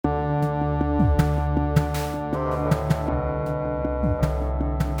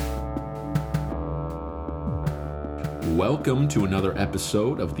welcome to another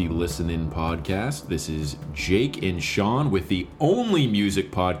episode of the Listen In Podcast. This is Jake and Sean with the only music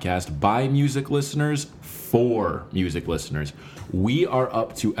podcast by music listeners for music listeners. We are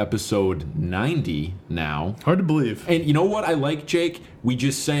up to episode 90 now. Hard to believe. And you know what I like, Jake? We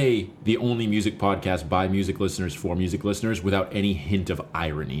just say the only music podcast by music listeners for music listeners without any hint of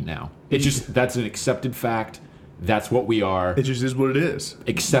irony now. It's just, that's an accepted fact. That's what we are. It just is what it is.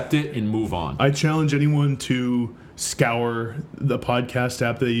 Accept it and move on. I challenge anyone to scour the podcast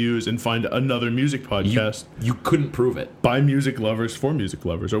app they use and find another music podcast. You couldn't prove it. By music lovers, for music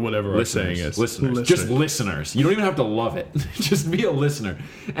lovers, or whatever our saying is. Listeners. Just listeners. You don't even have to love it. Just be a listener.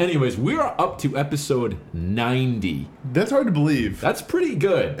 Anyways, we are up to episode 90. That's hard to believe. That's pretty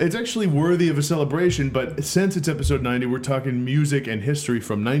good. It's actually worthy of a celebration, but since it's episode 90, we're talking music and history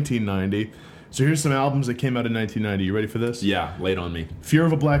from 1990. So here's some albums that came out in 1990. You ready for this? Yeah, lay it on me. Fear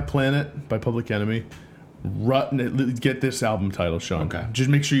of a Black Planet by Public Enemy. Get this album title, Sean. Okay.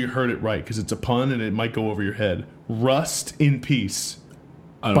 Just make sure you heard it right, because it's a pun and it might go over your head. Rust in Peace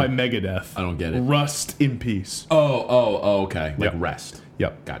by Megadeth. I don't get it. Rust in Peace. Oh, okay. Like Yep. rest.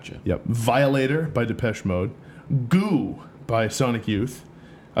 Yep. Gotcha. Yep. Violator by Depeche Mode. Goo by Sonic Youth.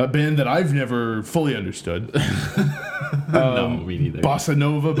 A band that I've never fully understood. No, me neither. Bossa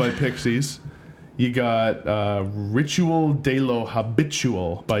Nova by Pixies. You got Ritual de lo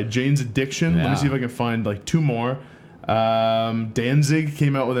Habitual by Jane's Addiction. Yeah. Let me see if I can find like two more. Danzig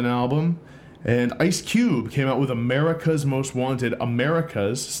came out with an album. And Ice Cube came out with America's Most Wanted.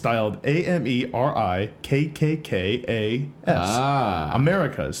 America's, styled Amerikkas.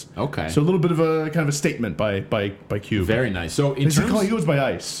 America's. Okay. So a little bit of a kind of a statement by Cube. Very nice. So in terms He goes by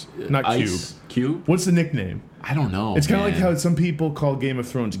Ice, not Ice Cube? What's the nickname? I don't know. It's kind of like how some people call Game of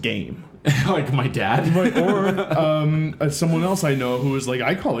Thrones Game. Like my dad. Right, or someone else I know who was like,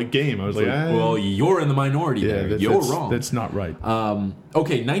 I call it Game. I was like, well, you're in the minority there. You're wrong. That's not right.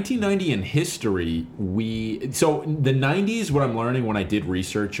 Okay, 1990 in history, so the 90s, what I'm learning when I did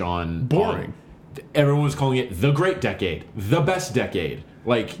research on... Boring. Everyone was calling it the great decade, the best decade.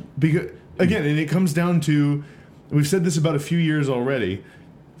 Like... Because, again, and it comes down to, we've said this about a few years already,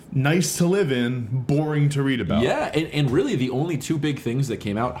 nice to live in, boring to read about. Yeah, and really the only two big things that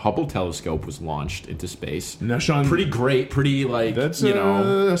came out, Hubble telescope was launched into space. Now, Sean... Pretty great, pretty like, that's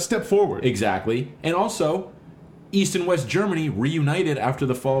a step forward. Exactly. And also, East and West Germany reunited after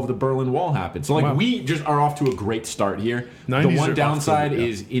the fall of the Berlin Wall happened. So, like, we just are off to a great start here. The one downside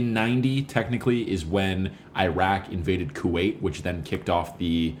is in 90, technically, is when Iraq invaded Kuwait, which then kicked off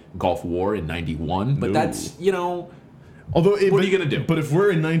the Gulf War in 91. But that's, Although what are you going to do? But if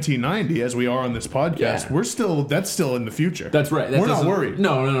we're in 1990, as we are on this podcast, that's still in the future. That's right. We're not worried.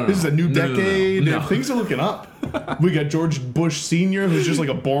 No. This is a new decade. No. Things are looking up. We got George Bush Sr., who's just like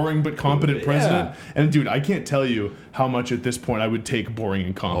a boring but competent president. And dude, I can't tell you how much at this point I would take boring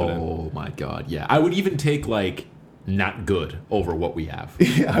and competent. Oh my God, yeah. I would even take like not good over what we have.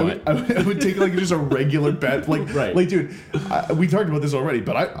 Yeah, I would take like just a regular bet. Like, right. Like, dude, we talked about this already,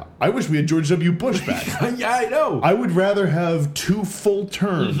 but I wish we had George W. Bush back. Yeah, I know. I would rather have 2 full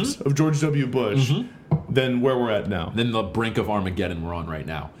terms of George W. Bush than where we're at now. Than the brink of Armageddon we're on right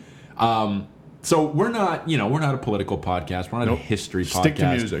now. So we're not a political podcast. We're not a history podcast. Stick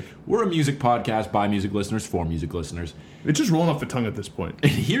to music. We're a music podcast by music listeners for music listeners. It's just rolling off the tongue at this point.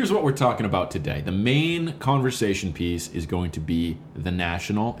 And here's what we're talking about today. The main conversation piece is going to be The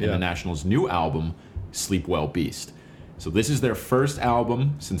National and The National's new album, Sleep Well Beast. So this is their first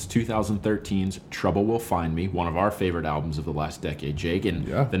album since 2013's Trouble Will Find Me, one of our favorite albums of the last decade, Jake. And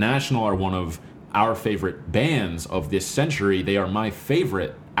The National are one of our favorite bands of this century. They are my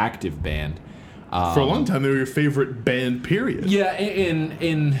favorite active band. For a long time, they were your favorite band, period. Yeah,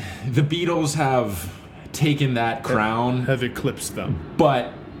 and the Beatles have taken that crown. Have eclipsed them.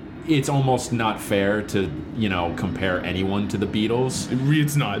 But it's almost not fair to, compare anyone to the Beatles.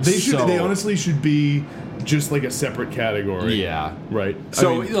 It's not. They honestly should be just like a separate category. Yeah. Right.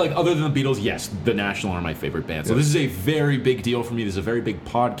 So, other than the Beatles, yes, The National are my favorite band. So this is a very big deal for me. This is a very big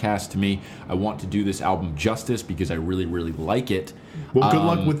podcast to me. I want to do this album justice because I really, really like it. Well, good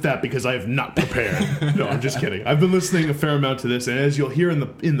luck with that because I have not prepared. No, I'm just kidding. I've been listening a fair amount to this, and as you'll hear in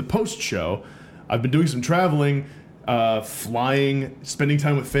the post show, I've been doing some traveling, flying, spending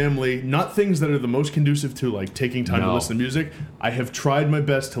time with family. Not things that are the most conducive to like taking time to listen to music. I have tried my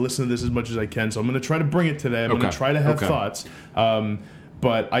best to listen to this as much as I can, so I'm going to try to bring it today. I'm going to try to have thoughts.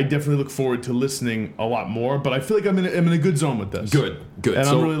 But I definitely look forward to listening a lot more. But I feel like I'm in a good zone with this. Good. And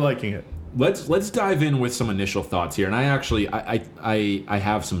I'm really liking it. Let's dive in with some initial thoughts here, and I actually I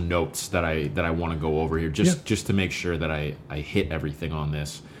have some notes that I want to go over here just to make sure that I hit everything on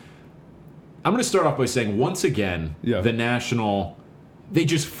this. I'm going to start off by saying, once again, the National, they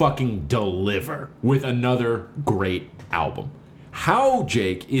just fucking deliver with another great album. How,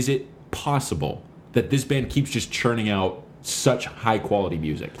 Jake, is it possible that this band keeps just churning out such high-quality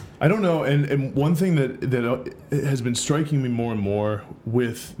music? I don't know, and one thing that has been striking me more and more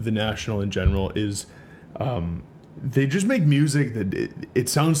with the National in general is they just make music that it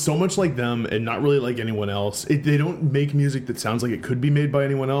sounds so much like them and not really like anyone else. They don't make music that sounds like it could be made by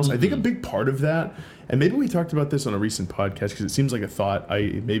anyone else. I think a big part of that, and maybe we talked about this on a recent podcast because it seems like a thought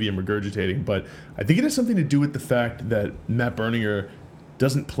I maybe am regurgitating, but I think it has something to do with the fact that Matt Berninger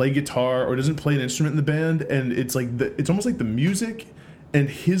doesn't play guitar or doesn't play an instrument in the band, and it's like it's almost like the music and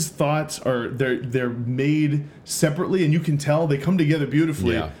his thoughts they're made separately, and you can tell they come together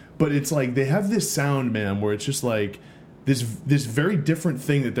beautifully. Yeah. But it's like they have this sound, man, where it's just like this very different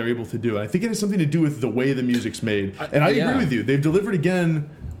thing that they're able to do. And I think it has something to do with the way the music's made. And I agree with you. They've delivered again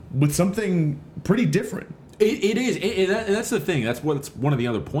with something pretty different. It is. And that's the thing. That's one of the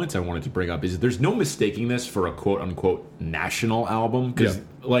other points I wanted to bring up is there's no mistaking this for a quote-unquote national album. Because,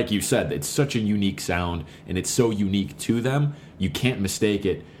 like you said, it's such a unique sound, and it's so unique to them, you can't mistake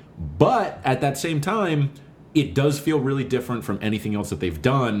it. But at that same time, it does feel really different from anything else that they've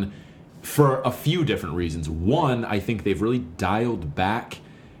done for a few different reasons. One, I think they've really dialed back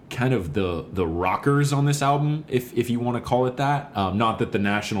kind of the rockers on this album, if you want to call it that. Not that the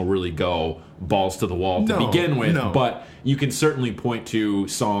National really go balls to the wall to begin with, but you can certainly point to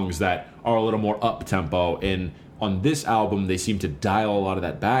songs that are a little more up-tempo, and on this album, they seem to dial a lot of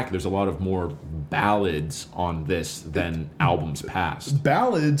that back. There's a lot of more ballads on this than albums past.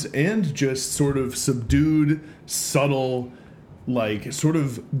 Ballads and just sort of subdued, subtle, like sort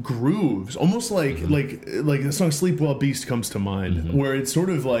of grooves, almost like the song "Sleep Well Beast" comes to mind, where it's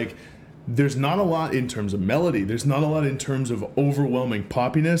sort of like there's not a lot in terms of melody, there's not a lot in terms of overwhelming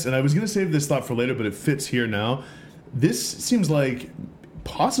poppiness. And I was going to save this thought for later, but it fits here now. This seems like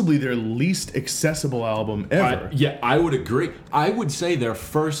possibly their least accessible album ever. I would agree. I would say their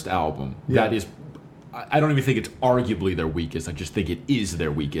first album, that is, I don't even think it's arguably their weakest. I just think it is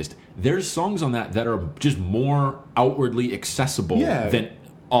their weakest. There's songs on that are just more outwardly accessible than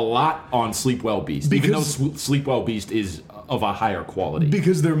a lot on Sleep Well Beast, even though Sleep Well Beast is of a higher quality.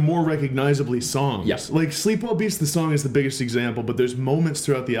 Because they're more recognizably songs. Yes. Like Sleep Well Beast, the song is the biggest example, but there's moments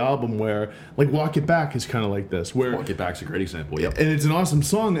throughout the album where, like Walk It Back is kind of like this. Where Walk It Back's a great example, yep. And it's an awesome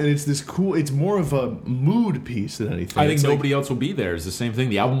song, and it's this cool, it's more of a mood piece than anything. I think Nobody Else Will Be There is the same thing,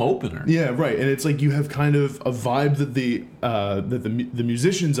 the album opener. Yeah, right. And it's like you have kind of a vibe that the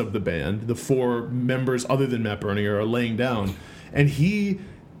musicians of the band, the four members other than Matt Berninger, are laying down. And he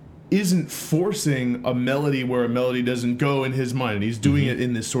isn't forcing a melody where a melody doesn't go in his mind. He's doing it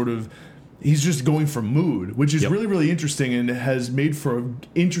in this sort of, he's just going for mood, which is really, really interesting and has made for an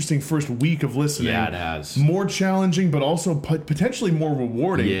interesting first week of listening. Yeah, it has. More challenging, but also potentially more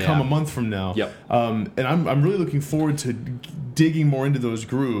rewarding come a month from now. Yep. And I'm really looking forward to digging more into those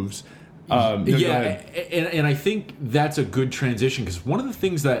grooves. And I think that's a good transition, because one of the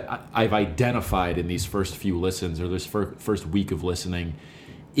things that I've identified in these first few listens, or this first week of listening,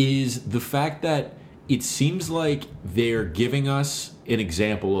 is the fact that it seems like they're giving us an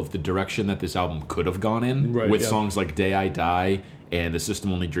example of the direction that this album could have gone in, with songs like Day I Die and The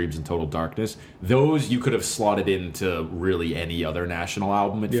System Only Dreams and Total Darkness. Those you could have slotted into really any other National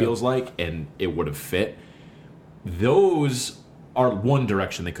album, it feels like, and it would have fit. Those are one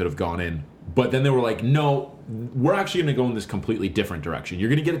direction they could have gone in, but then they were like, no, we're actually going to go in this completely different direction. You're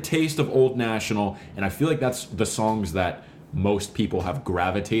going to get a taste of old National, and I feel like that's the songs that most people have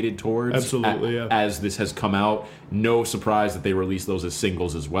gravitated towards. Absolutely, as this has come out. No surprise that they released those as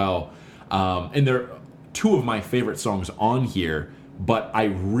singles as well. And they're two of my favorite songs on here, but I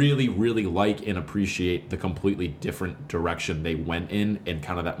really, really like and appreciate the completely different direction they went in, and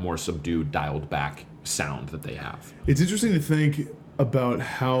kind of that more subdued, dialed back sound that they have. It's interesting to think about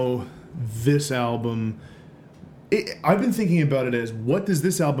how this album, I've been thinking about it as, what does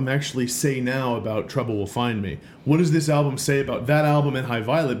this album actually say now about Trouble Will Find Me? What does this album say about that album and High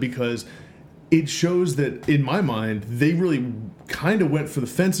Violet? Because it shows that, in my mind, they really kind of went for the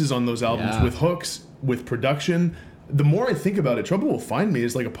fences on those albums with hooks, with production. The more I think about it, Trouble Will Find Me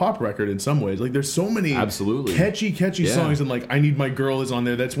is like a pop record in some ways. Like, there's so many catchy songs, and like I Need My Girl is on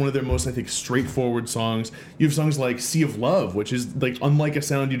there. That's one of their most, I think, straightforward songs. You have songs like Sea of Love, which is like unlike a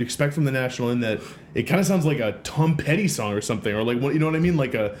sound you'd expect from the National, in that it kind of sounds like a Tom Petty song or something, or like, you know what I mean,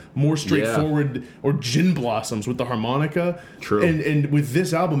 like a more straightforward, or Gin Blossoms with the harmonica. True. And with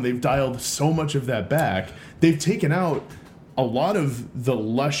this album, they've dialed so much of that back. They've taken out a lot of the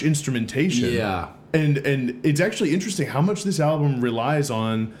lush instrumentation. Yeah. And it's actually interesting how much this album relies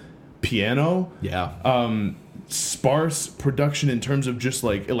on piano. Yeah. Sparse production in terms of just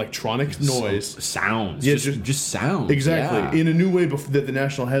like electronic noise. Sounds. Yeah, just sounds. Exactly. Yeah. In a new way that the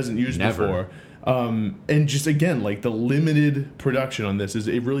National hasn't used before. And just again, like the limited production on this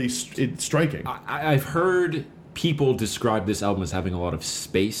it's striking. I've heard people describe this album as having a lot of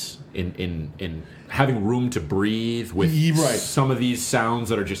space in having room to breathe with some of these sounds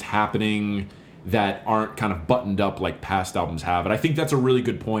that are just happening that aren't kind of buttoned up like past albums have. And I think that's a really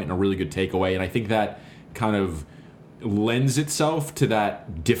good point and a really good takeaway. And I think that kind of lends itself to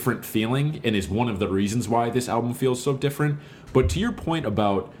that different feeling and is one of the reasons why this album feels so different. But to your point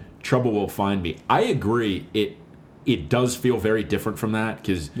about Trouble Will Find Me, I agree. It does feel very different from that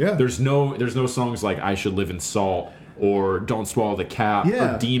because there's no songs like I Should Live in Salt or Don't Swallow the Cat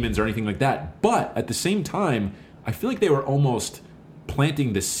or Demons or anything like that. But at the same time, I feel like they were almost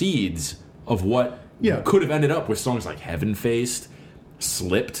planting the seeds of what could have ended up with songs like Heaven Faced,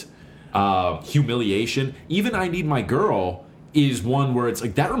 Slipped, Humiliation. Even I Need My Girl is one where it's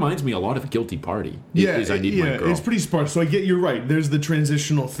like, that reminds me a lot of Guilty Party. I Need My Girl. It's pretty sparse. So you're right. There's the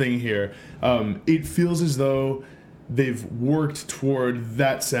transitional thing here. It feels as though they've worked toward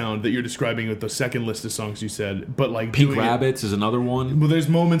that sound that you're describing with the second list of songs you said, but like Pink Rabbits is another one. Well, there's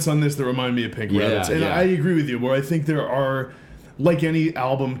moments on this that remind me of Pink Rabbits, and I agree with you. Where I think there are, like any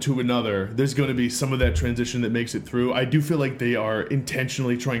album to another, there's going to be some of that transition that makes it through. I do feel like they are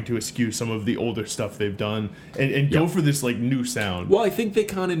intentionally trying to eschew some of the older stuff they've done and go for this like new sound. Well, I think they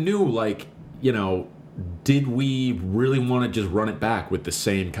kind of knew, like, did we really want to just run it back with the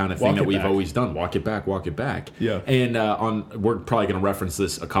same kind of thing that we've always done? Walk it back, walk it back. Yeah. And we're probably going to reference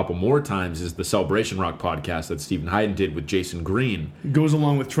this a couple more times, is the Celebration Rock podcast that Stephen Hyden did with Jason Green. Goes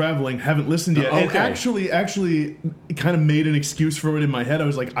along with Traveling. Haven't listened yet. Okay. And actually kind of made an excuse for it in my head. I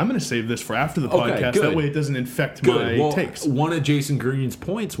was like, I'm going to save this for after the podcast. Good. That way it doesn't infect my takes. One of Jason Green's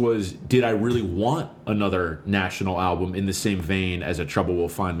points was, did I really want another National album in the same vein as a Trouble Will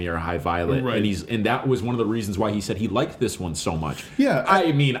Find Me or High Violet? Right. And that was one of the reasons why he said he liked this one so much. Yeah.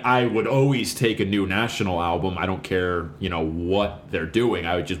 I mean, I would always take a new National album. I don't care, what they're doing.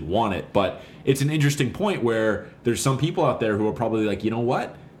 I would just want it. But it's an interesting point where there's some people out there who are probably like, you know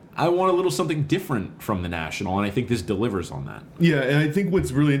what? I want a little something different from the National, and I think this delivers on that. Yeah, and I think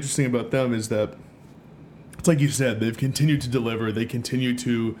what's really interesting about them is that, it's like you said, they've continued to deliver. They continue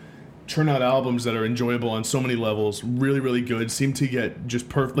to churn out albums that are enjoyable on so many levels, really, really good, seem to get just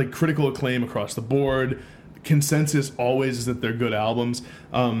critical acclaim across the board. Consensus always is that they're good albums.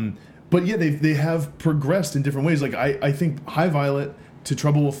 But yeah, they have progressed in different ways. Like I think High Violet to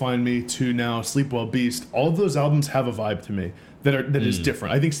Trouble Will Find Me to now Sleep Well Beast, all of those albums have a vibe to me that is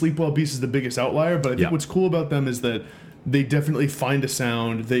different. I think Sleep Well Beast is the biggest outlier, but I think what's cool about them is that they definitely find a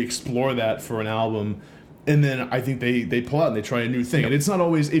sound, they explore that for an album, and then I think they pull out and they try a new thing. And it's not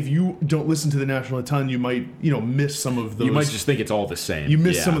always, if you don't listen to the National a ton, you might miss some of those. You might just think it's all the same. You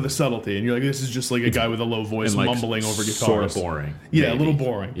miss some of the subtlety, and you're like, this is just like a guy with a low voice mumbling over guitars. Sort of boring. Yeah, maybe. A little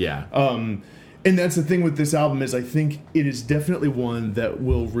boring. Yeah. And that's the thing with this album is I think it is definitely one that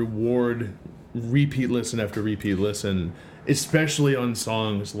will reward repeat listen after repeat listen, especially on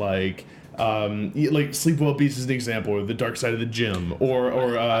songs like Sleep Well Beast is an example, or The Dark Side of the Gym, or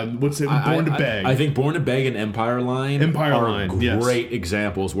Born to Beg. I think Born to Beg and Empire Line are great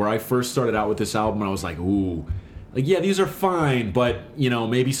examples where I first started out with this album and I was like, ooh, these are fine, but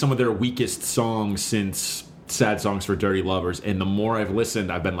maybe some of their weakest songs since Sad Songs for Dirty Lovers, and the more I've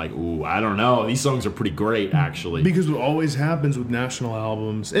listened, I've been like, ooh, I don't know, these songs are pretty great, actually. Because what always happens with National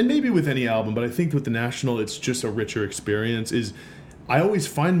albums, and maybe with any album, but I think with the National, it's just a richer experience, is I always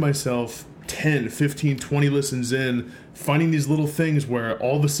find myself 10, 15, 20 listens in, finding these little things where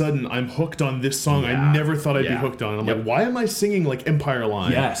all of a sudden I'm hooked on this song I never thought I'd be hooked on. I'm like, why am I singing like Empire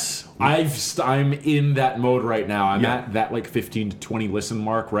Line? Yes. I'm in that mode right now. I'm at that 15 to 20 listen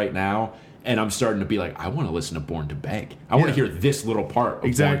mark right now. And I'm starting to be like, I want to listen to Born to Beg. I want to hear this little part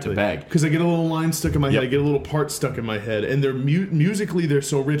of Born to Beg. Because I get a little line stuck in my head. I get a little part stuck in my head. And they're musically, they're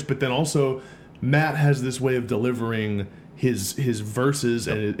so rich. But then also, Matt has this way of delivering his verses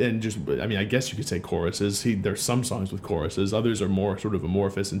and just, I guess you could say choruses. There's some songs with choruses. Others are more sort of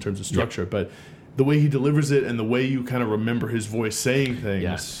amorphous in terms of structure. But the way he delivers it and the way you kind of remember his voice saying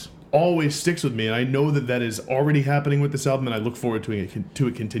things always sticks with me, and I know that is already happening with this album, and I look forward to it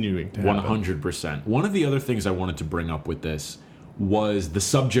continuing to happen. 100%. One of the other things I wanted to bring up with this was the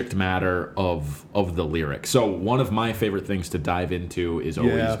subject matter of the lyrics. So one of my favorite things to dive into is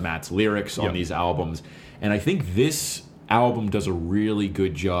always Matt's lyrics on these albums, and I think this album does a really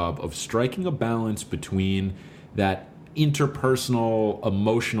good job of striking a balance between that interpersonal,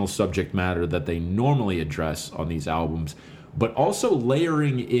 emotional subject matter that they normally address on these albums, but also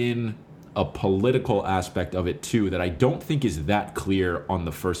layering in a political aspect of it too that I don't think is that clear on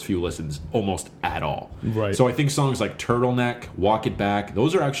the first few listens almost at all. Right. So I think songs like Turtleneck, Walk It Back,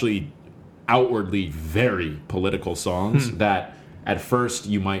 those are actually outwardly very political songs that at first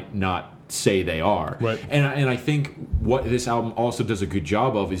you might not say they are. Right. And I think what this album also does a good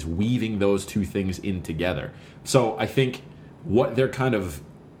job of is weaving those two things in together. So I think what they're kind of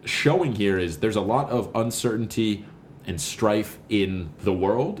showing here is there's a lot of uncertainty and strife in the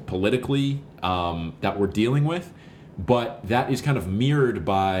world politically that we're dealing with, but that is kind of mirrored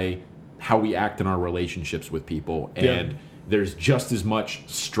by how we act in our relationships with people. And there's just as much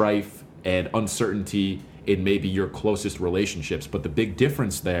strife and uncertainty in maybe your closest relationships, but the big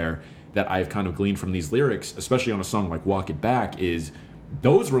difference there that I've kind of gleaned from these lyrics, especially on a song like Walk It Back, is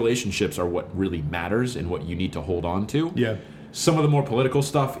those relationships are what really matters and what you need to hold on to. Yeah. Some of the more political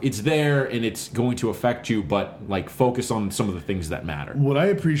stuff, it's there and it's going to affect you, but like focus on some of the things that matter. What I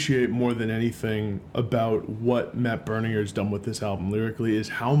appreciate more than anything about what Matt Berninger's done with this album lyrically is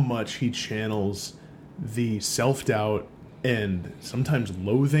how much he channels the self-doubt and sometimes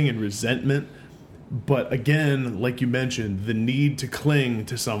loathing and resentment. But again, like you mentioned, the need to cling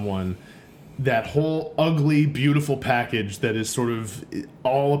to someone, that whole ugly, beautiful package that is sort of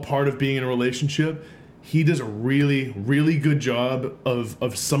all a part of being in a relationship. He does a really, really good job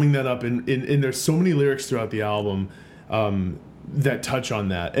of summing that up, and there's so many lyrics throughout the album that touch on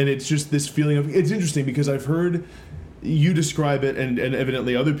that. And it's just this feeling of, it's interesting because I've heard you describe it, and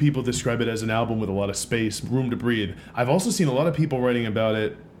evidently other people describe it as an album with a lot of space, room to breathe. I've also seen a lot of people writing about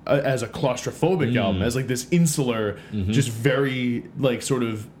it as a claustrophobic album, as like this insular, just very like sort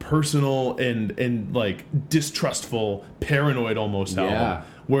of personal and like distrustful, paranoid almost album.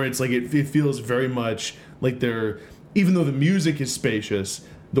 Where it's like it feels very much like they're, even though the music is spacious,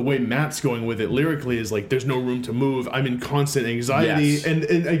 the way Matt's going with it lyrically is like there's no room to move. I'm in constant anxiety. Yes. And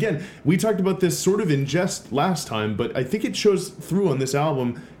again, we talked about this sort of in jest last time, but I think it shows through on this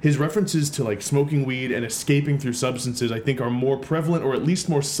album. His references to like smoking weed and escaping through substances, I think, are more prevalent or at least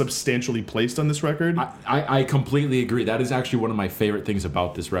more substantially placed on this record. I completely agree. That is actually one of my favorite things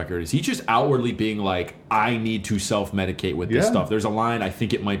about this record is he just outwardly being like, I need to self-medicate with this stuff. There's a line, I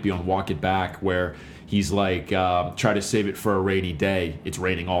think it might be on Walk It Back, where he's like, try to save it for a rainy day. It's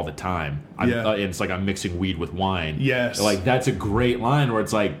raining all the time. And it's like I'm mixing weed with wine. Yes. Like, that's a great line where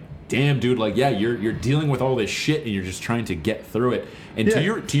it's like, damn, dude, like, yeah, you're dealing with all this shit and you're just trying to get through it. And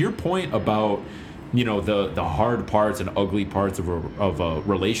to your point about, you know, the hard parts and ugly parts of a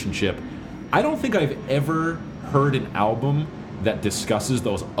relationship, I don't think I've ever heard an album that discusses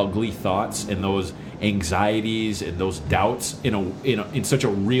those ugly thoughts and those anxieties and those doubts in such a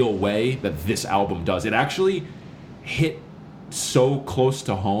real way that this album does. It actually hit so close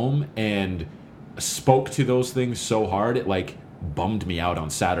to home and spoke to those things so hard, it like bummed me out on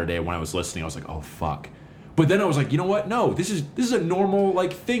Saturday when I was listening. I was like, oh fuck. But then I was like, you know what? No, this is a normal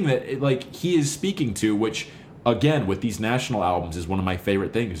like thing that like he is speaking to, which again with these national albums is one of my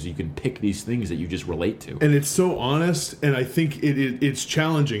favorite things. You can pick these things that you just relate to, and it's so honest. And I think it's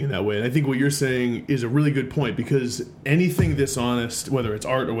challenging in that way. And I think what you're saying is a really good point, because anything this honest, whether it's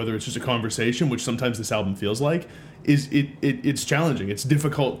art or whether it's just a conversation, which sometimes this album feels like, is it's challenging. It's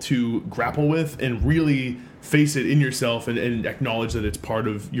difficult to grapple with and really face it in yourself and acknowledge that it's part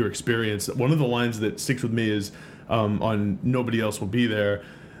of your experience. One of the lines that sticks with me is on Nobody Else Will Be There.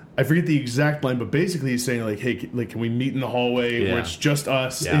 I forget the exact line, but basically he's saying like, hey, like, can we meet in the hallway where it's just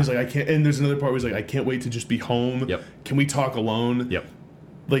us? And he's like, I can't. And there's another part where he's like, I can't wait to just be home. Can we talk alone?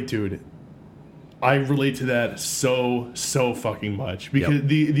 Like, dude, I relate to that so fucking much, because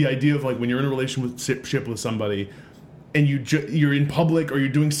the idea of like when you're in a relationship with somebody and you're in public or you're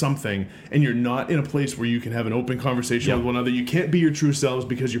doing something and you're not in a place where you can have an open conversation with one another, you can't be your true selves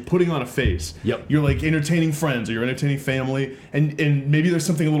because you're putting on a face. You're like entertaining friends or you're entertaining family, and maybe there's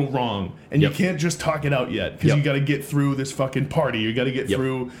something a little wrong and you can't just talk it out yet because you got to get through this fucking party, you got to get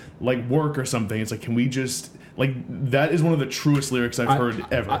through like work or something. It's like, can we just... Like, that is one of the truest lyrics I've heard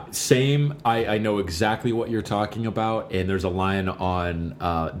ever. Same. I know exactly what you're talking about. And there's a line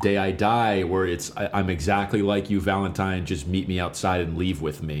on Day I Die where it's, I'm exactly like you, Valentine, just meet me outside and leave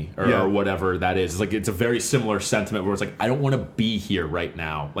with me. Or whatever that is. It's like, it's a very similar sentiment where it's like, I don't want to be here right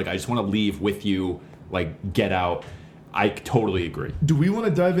now. Like, I just want to leave with you. Like, get out. I totally agree. Do we want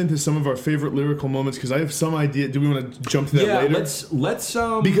to dive into some of our favorite lyrical moments? Because I have some idea. Do we want to jump to that later? Let's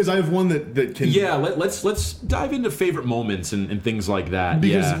because I have one that can... Yeah, let's dive into favorite moments and things like that.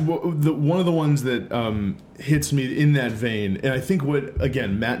 Because one of the ones that hits me in that vein, and I think what,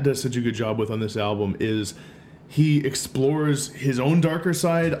 again, Matt does such a good job with on this album, is he explores his own darker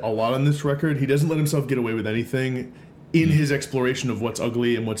side a lot on this record. He doesn't let himself get away with anything. in his exploration of what's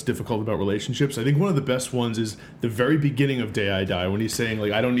ugly and what's difficult about relationships. I think one of the best ones is the very beginning of Day I Die, when he's saying,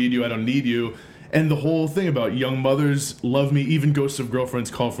 like, I don't need you, I don't need you. And the whole thing about young mothers love me, even ghosts of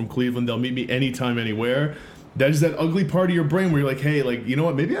girlfriends call from Cleveland, they'll meet me anytime, anywhere. That is that ugly part of your brain where you're like, hey, like, you know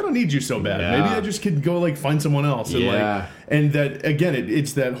what, maybe I don't need you so bad. Yeah. Maybe I just could go, like, find someone else. And, and that, again,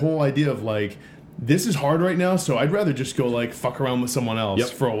 it's that whole idea of, like, this is hard right now, so I'd rather just go, like, fuck around with someone else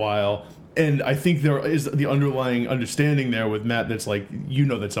for a while. And I think there is the underlying understanding there with Matt that's like, you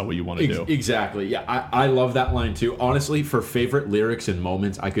know, that's not what you want to do. Exactly. Yeah, I love that line too. Honestly, for favorite lyrics and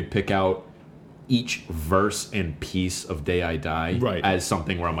moments, I could pick out each verse and piece of Day I Die as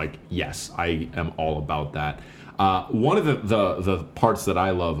something where I'm like, yes, I am all about that. One of the parts that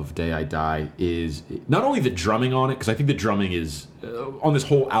I love of Day I Die is not only the drumming on it, because I think the drumming is, on this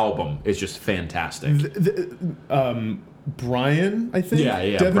whole album, is just fantastic. Brian, I think.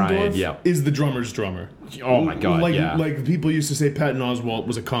 Devendorf Brian, is the drummer's drummer. Oh my god, like people used to say Patton Oswalt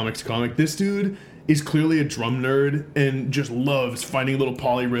was a comics comic. This dude is clearly a drum nerd and just loves finding little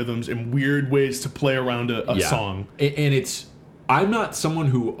polyrhythms and weird ways to play around a song. And it's, I'm not someone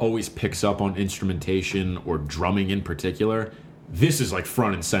who always picks up on instrumentation or drumming in particular. This is like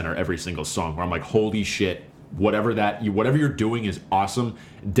front and center every single song where I'm like, holy shit, whatever you're doing is awesome.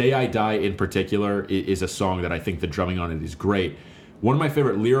 Day I Die in particular is a song that I think the drumming on it is great. One of my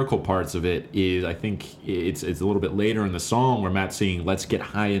favorite lyrical parts of it is, I think it's a little bit later in the song where Matt's singing, let's get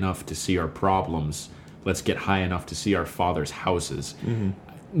high enough to see our problems. Let's get high enough to see our father's houses. Mm-hmm.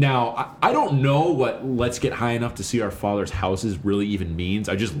 Now, I don't know what let's get high enough to see our father's houses really even means.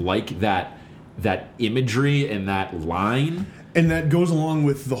 I just like that imagery and that line. And that goes along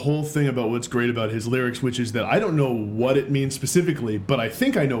with the whole thing about what's great about his lyrics, which is that I don't know what it means specifically, but I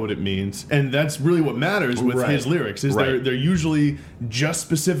think I know what it means. And that's really what matters with his lyrics, is they're usually just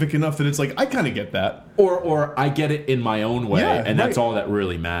specific enough that it's like, I kind of get that. Or I get it in my own way, and that's all that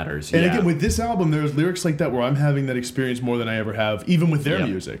really matters. And again, with this album, there's lyrics like that where I'm having that experience more than I ever have, even with their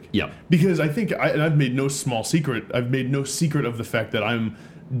music. Yep. Because I think, and I've made no small secret, of the fact that I'm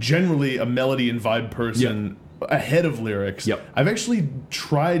generally a melody and vibe person ahead of lyrics. I've actually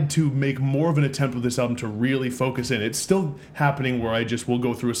tried to make more of an attempt with this album to really focus in. It's still happening where I just will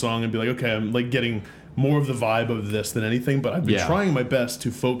go through a song and be like, okay, I'm like getting more of the vibe of this than anything, but I've been trying my best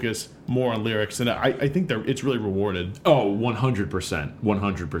to focus more on lyrics, and I think it's really rewarded. Oh,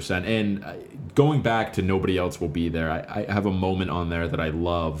 100%. And going back to Nobody Else Will Be There, I have a moment on there that I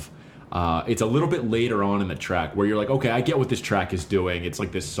love. It's a little bit later on in the track where you're like, okay, I get what this track is doing. It's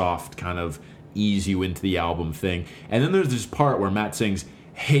like this soft kind of ease you into the album thing. And then there's this part where Matt sings,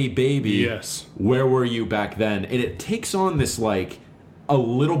 hey baby, where were you back then? And it takes on this like a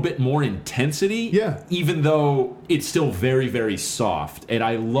little bit more intensity, even though it's still very, very soft. And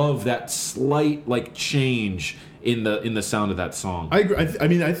I love that slight like change in the sound of that song. I agree. I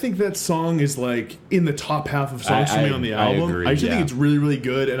mean, I think that song is like in the top half of songs for me on the album. I agree, I actually think it's really, really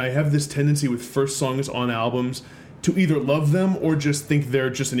good, and I have this tendency with first songs on albums to either love them or just think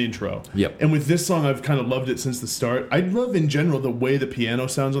they're just an intro. And with this song, I've kind of loved it since the start. I love, in general, the way the piano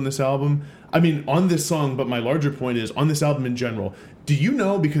sounds on this album. I mean, on this song, but my larger point is, on this album in general, do you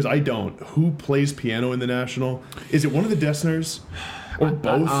know, because I don't, who plays piano in the National? Is it one of the Dessners? Or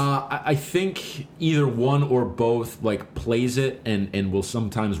both? I think either one or both like plays it and will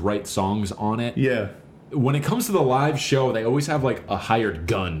sometimes write songs on it. When it comes to the live show, they always have like a hired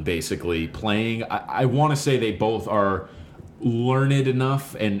gun basically playing. I want to say they both are learned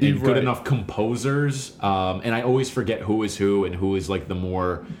enough and good enough composers. And I always forget who is who and who is like the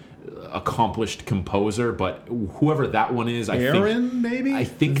more accomplished composer, but whoever that one is, Aaron, maybe? I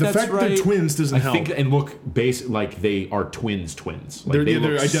think the that's fact right. that they're twins doesn't help. And look, like they are twins. Like they're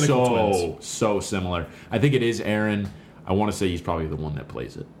look identical twins. So similar. I think it is Aaron. I want to say he's probably the one that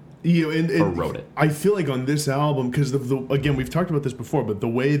plays it. Or wrote it. I feel like on this album, because again, we've talked about this before, but the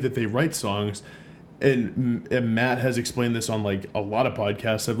way that they write songs, and Matt has explained this on like a lot of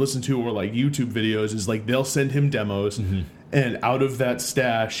podcasts I've listened to or like YouTube videos, is like they'll send him demos, and out of that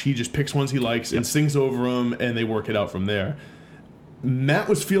stash, he just picks ones he likes and sings over them, and they work it out from there. Matt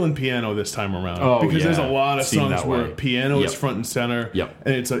was feeling piano this time around because there's a lot of songs where piano is front and center,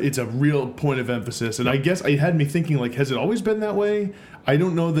 and it's a real point of emphasis. And I guess it had me thinking, like, has it always been that way? I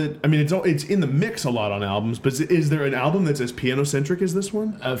don't know that. I mean, it's in the mix a lot on albums, but is there an album that's as piano centric as this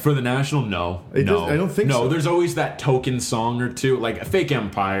one? For the National, no. I don't think so. No, there's always that token song or two. Like Fake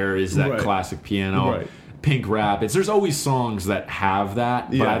Empire is that classic piano. Pink Rapids. There's always songs that have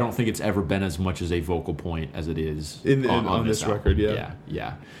that, but I don't think it's ever been as much as a vocal point as it is on this record.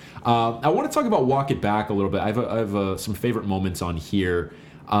 I want to talk about Walk It Back a little bit. I have some favorite moments on here.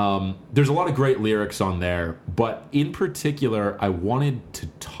 There's a lot of great lyrics on there, but in particular, I wanted to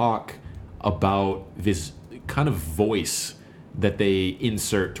talk about this kind of voice that they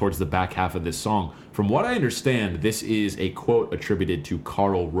insert towards the back half of this song. From what I understand, this is a quote attributed to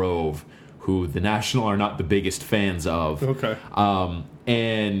Karl Rove, who the National are not the biggest fans of. Okay.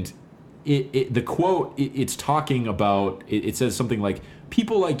 And the quote, it's talking about, it says something like,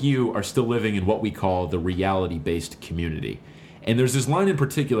 people like you are still living in what we call the reality-based community. And there's this line in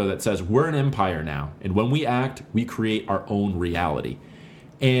particular that says, we're an empire now, and when we act, we create our own reality.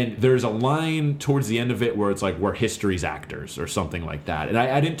 And there's a line towards the end of it where it's like, we're history's actors, or something like that. And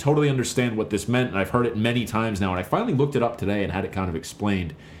I didn't totally understand what this meant, and I've heard it many times now, and I finally looked it up today and had it kind of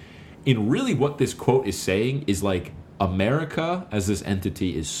explained. And really what this quote is saying is like, America as this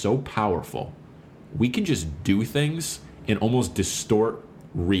entity is so powerful, we can just do things and almost distort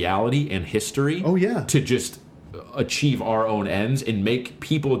reality and history to just achieve our own ends and make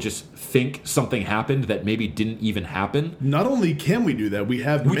people just think something happened that maybe didn't even happen. Not only can we do that, we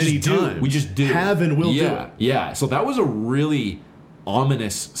have many times. We just do. Have and will do it. Yeah. So that was a really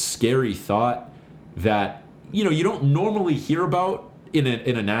ominous, scary thought that, you don't normally hear about in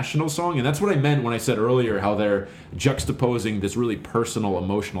a national song. And that's what I meant when I said earlier how they're juxtaposing this really personal,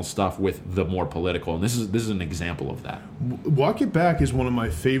 emotional stuff with the more political. And this is an example of that. Walk It Back is one of my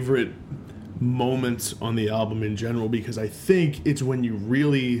favorite moments on the album in general, because I think it's when you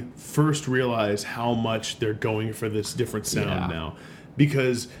really first realize how much they're going for this different sound now.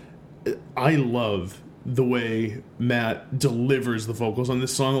 Because I love the way Matt delivers the vocals on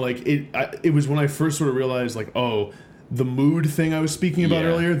this song. Like it was when I first sort of realized, like, oh, the mood thing I was speaking about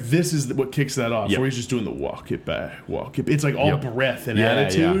earlier, this is what kicks that off, where he's just doing the walk it back, walk it. It's like all breath and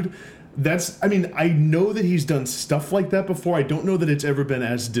attitude. I know that he's done stuff like that before. I don't know that it's ever been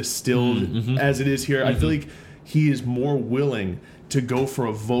as distilled as it is here. I feel like he is more willing to go for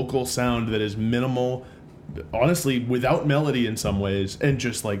a vocal sound that is minimal, honestly, without melody in some ways, and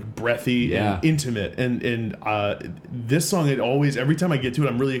just like breathy and intimate. And this song, every time I get to it,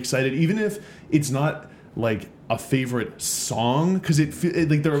 I'm really excited, even if it's not like a favorite song, because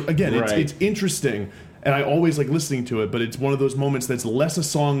it's interesting. And I always like listening to it, but it's one of those moments that's less a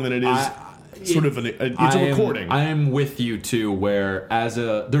song than it is it's a recording. I am with you too, where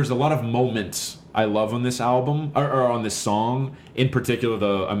there's a lot of moments I love on this album, or on this song. In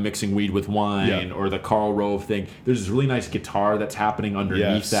particular, I'm mixing weed with wine, or the Karl Rove thing. There's this really nice guitar that's happening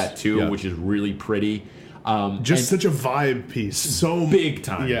underneath that too, which is really pretty. Such a vibe piece. So big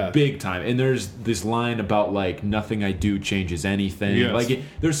time. And there's this line about like, nothing I do changes anything.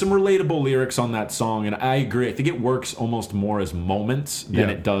 There's some relatable lyrics on that song, and I agree. I think it works almost more as moments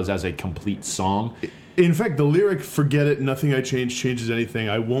than it does as a complete song. In fact, the lyric, forget it, nothing I change changes anything,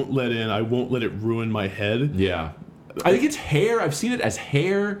 I won't let it ruin my head. Yeah. I think it's hair. I've seen it as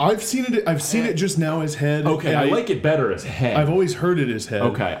hair. I've seen it just now as head. Okay, I like it better as head. I've always heard it as head.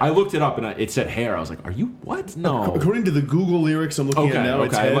 Okay, I looked it up and it said hair. I was like, "Are you what?" No. According to the Google lyrics I'm looking at now,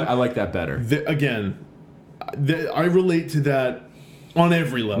 it's head. I like that better. I relate to that on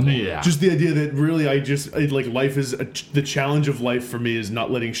every level. Yeah. Just the idea that really, life is the challenge of life for me is not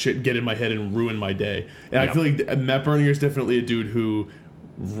letting shit get in my head and ruin my day. And I feel like Matt Berninger is definitely a dude who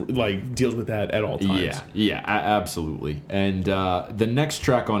deals with that at all times. Absolutely. And the next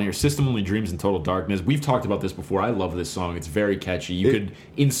track on here, System Only Dreams in Total Darkness, we've talked about this before. I love this song. It's very catchy. You could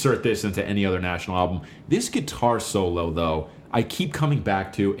insert this into any other national album. This guitar solo, though, I keep coming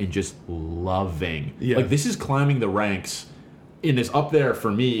back to and just loving. Like, this is climbing the ranks and is up there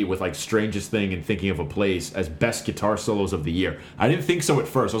for me with like Strangest Thing and Thinking of a Place as best guitar solos of the year. I didn't think so at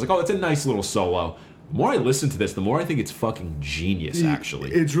first. I was like, oh, that's a nice little solo. The more I listen to this, the more I think it's fucking genius,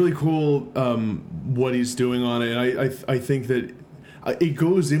 actually. It's really cool what he's doing on it. And I think that it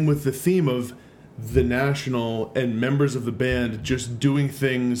goes in with the theme of the National and members of the band just doing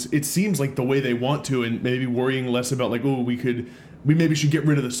things, it seems like the way they want to, and maybe worrying less about like, oh, we maybe should get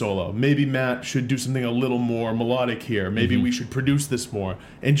rid of the solo. Maybe Matt should do something a little more melodic here. Maybe we should produce this more.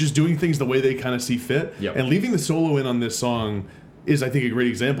 And just doing things the way they kind of see fit. Yep. And leaving the solo in on this song is, I think, a great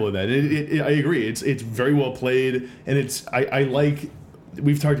example of that. I agree. It's very well played, and I like.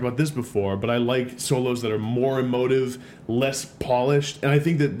 We've talked about this before, but I like solos that are more emotive, less polished, and I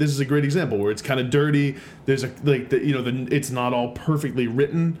think that this is a great example where it's kind of dirty. There's it's not all perfectly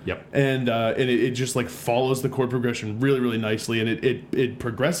written. Yep. And it just like follows the chord progression really, really nicely, and it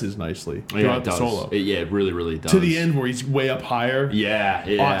progresses nicely throughout the solo. It really, really does. To the end where he's way up higher. Yeah.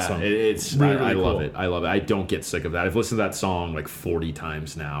 Awesome. It's really, I cool. love it. I love it. I don't get sick of that. I've listened to that song like 40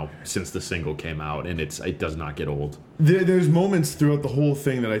 times now since the single came out, and it does not get old. There's moments throughout the whole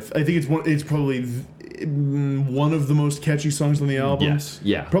thing that I think it's probably one of the most catchy songs on the album. Yes,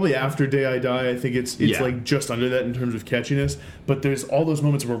 yeah. Probably after Day I Die, I think it's like just under that in terms of catchiness. But there's all those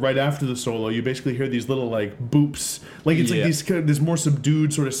moments where right after the solo, you basically hear these little like boops. Like it's like these this more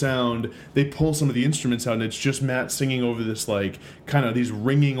subdued sort of sound. They pull some of the instruments out, and it's just Matt singing over this like kind of these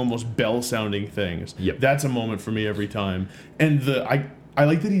ringing, almost bell sounding things. Yep. That's a moment for me every time. And I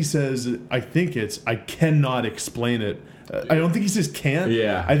like that he says, I cannot explain it. I don't think he says can't.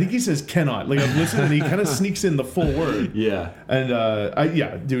 Yeah. I think he says cannot. Like, I've listened and he kind of sneaks in the full word. Yeah.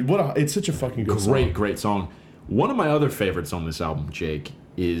 And, dude, it's such a fucking good song. Great song. One of my other favorites on this album, Jake,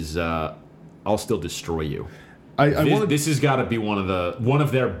 is I'll Still Destroy You. This has got to be one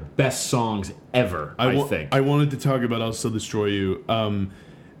of their best songs ever, I think. I wanted to talk about I'll Still Destroy You.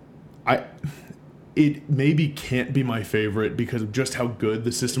 It maybe can't be my favorite because of just how good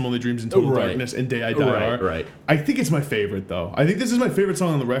the System Only Dreams in Total Darkness and Day I Die are. Right. I think it's my favorite, though. I think this is my favorite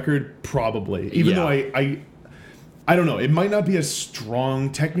song on the record, probably. Even though I don't know. It might not be as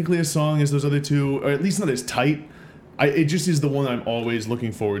strong technically a song as those other two, or at least not as tight. It just is the one I'm always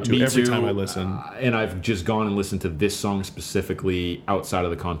looking forward to every time I listen. And I've just gone and listened to this song specifically outside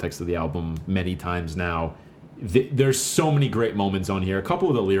of the context of the album many times now. There's so many great moments on here. A couple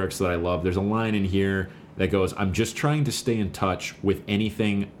of the lyrics that I love. There's a line in here that goes, "I'm just trying to stay in touch with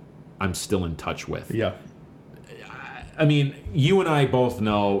anything I'm still in touch with." Yeah. I mean, you and I both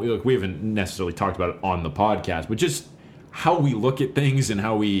know, look, we haven't necessarily talked about it on the podcast, but just how we look at things and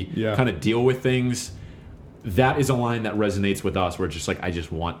how we kind of deal with things, that is a line that resonates with us. Where it's just like, I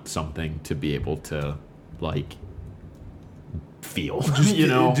just want something to be able to, like, feel.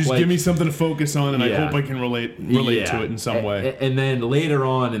 Just like, give me something to focus on, and I hope I can relate to it in some way. And then later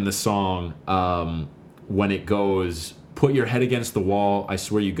on in the song, when it goes, "Put your head against the wall, I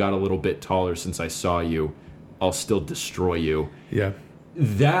swear you got a little bit taller since I saw you, I'll still destroy you." Yeah.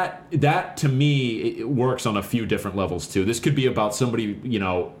 That to me, it works on a few different levels too. This could be about somebody,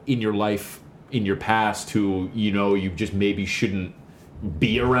 in your life, in your past, who you just maybe shouldn't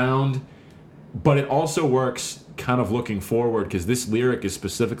be around. But it also works kind of looking forward, because this lyric is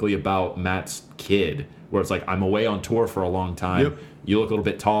specifically about Matt's kid, where it's like, I'm away on tour for a long time. Yep. You look a little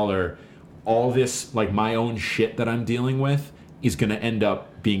bit taller. All this, like, my own shit that I'm dealing with is going to end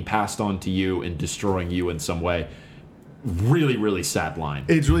up being passed on to you and destroying you in some way. Really, really sad line.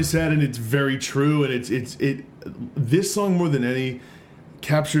 It's really sad, and it's very true. And this song, more than any,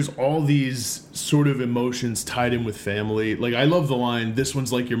 captures all these sort of emotions tied in with family. Like, I love the line, "This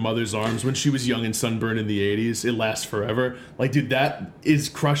one's like your mother's arms when she was young and sunburned in the 80s. It lasts forever." Like, dude, that is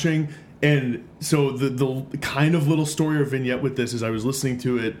crushing. And so the kind of little story or vignette with this is, I was listening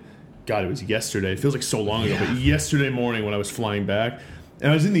to it, God, it was yesterday. It feels like so long ago, but yesterday morning when I was flying back, and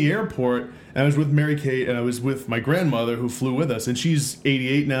I was in the airport, and I was with Mary Kate, and I was with my grandmother who flew with us, and she's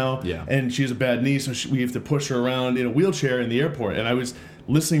 88 now, and she has a bad knee, so we have to push her around in a wheelchair in the airport. And I was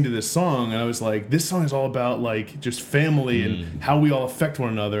listening to this song, and I was like, this song is all about, like, just family and how we all affect one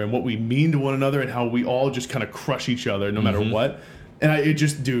another and what we mean to one another and how we all just kind of crush each other no matter what. And it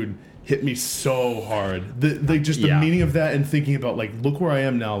just, dude, hit me so hard. The meaning of that, and thinking about, like, look where I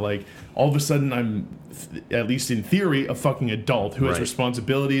am now. Like, all of a sudden I'm, at least in theory, a fucking adult who has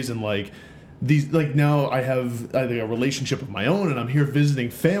responsibilities, and, like, these, like, now I have a relationship of my own, and I'm here visiting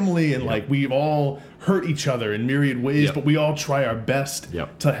family, and like, we've all hurt each other in myriad ways, but we all try our best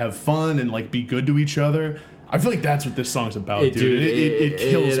to have fun and, like, be good to each other. I feel like that's what this song's about, dude. It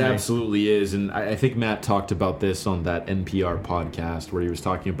kills me. It absolutely is. And I think Matt talked about this on that NPR podcast, where he was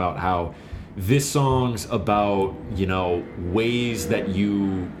talking about how this song's about, ways that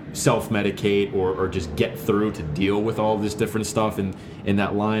you self-medicate or just get through to deal with all this different stuff. And in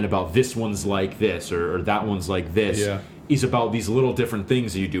that line about this one's like this or that one's like this is about these little different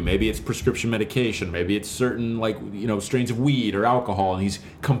things that you do. Maybe it's prescription medication, maybe it's certain, like, strains of weed or alcohol, and he's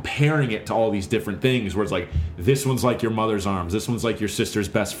comparing it to all these different things, where it's like, this one's like your mother's arms, this one's like your sister's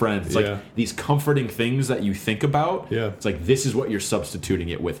best friend. It's like these comforting things that you think about. It's like, this is what you're substituting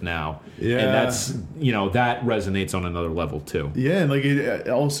it with now. And that's, that resonates on another level too. And like, it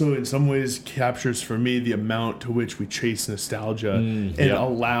also in some ways captures for me the amount to which we chase nostalgia and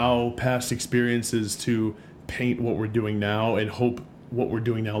allow past experiences to paint what we're doing now and hope what we're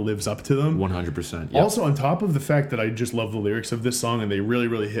doing now lives up to them. 100%. Also, on top of the fact that I just love the lyrics of this song, and they really,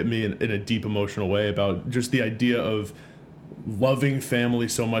 really hit me in a deep emotional way about just the idea of loving family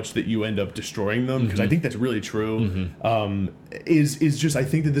so much that you end up destroying them, because I think that's really true. Is just, I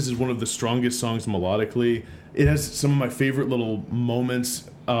think that this is one of the strongest songs melodically. It has some of my favorite little moments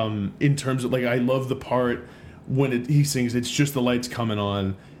in terms of, like, I love the part when he sings, "It's just the lights coming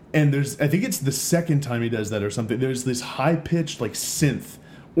on." And I think it's the second time he does that or something. There's this high-pitched, like, synth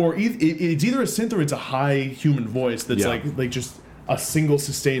or it's either a synth or it's a high human voice that's like just a single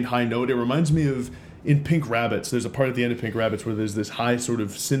sustained high note. It reminds me of in Pink Rabbits. There's a part at the end of Pink Rabbits where there's this high sort of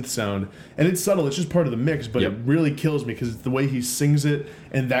synth sound, and it's subtle. It's just part of the mix, but it really kills me because it's the way he sings it,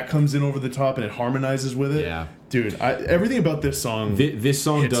 and that comes in over the top, and it harmonizes with it. Yeah, dude, everything about this song. This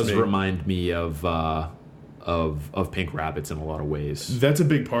song does remind me of Pink Rabbits in a lot of ways. That's a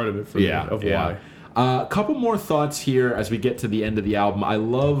big part of it for me. Of why. A couple more thoughts here as we get to the end of the album. I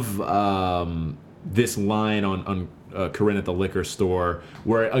love this line on Corinne at the liquor store,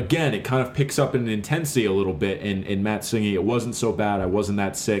 where again it kind of picks up in intensity a little bit, and Matt singing, "It wasn't so bad, I wasn't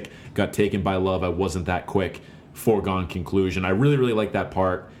that sick, got taken by love, I wasn't that quick, foregone conclusion." I really, really like that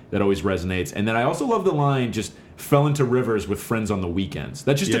part. That always resonates. And then I also love the line, just fell into rivers with friends on the weekends.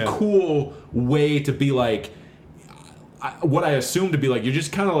 That's just a cool way to be like, what I assume to be like, you're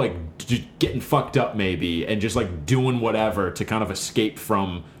just kind of like getting fucked up maybe, and just like doing whatever to kind of escape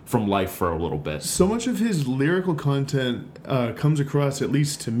from life for a little bit. So much of his lyrical content comes across, at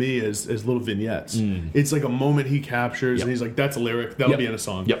least to me, as little vignettes. It's like a moment he captures, and he's like, that's a lyric, that'll be in a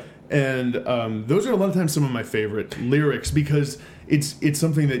song. And those are a lot of times some of my favorite lyrics, because it's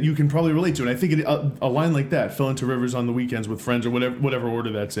something that you can probably relate to. And I think a line like that, fell into rivers on the weekends with friends, or whatever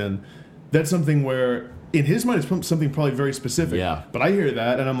order that's in, that's something where in his mind it's something probably very specific. But I hear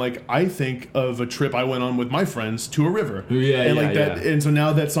that and I'm like, I think of a trip I went on with my friends to a river. And so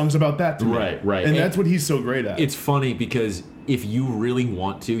now that song's about that to me. Right. And that's what he's so great at. It's funny because if you really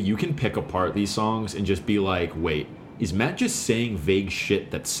want to, you can pick apart these songs and just be like, wait, is Matt just saying vague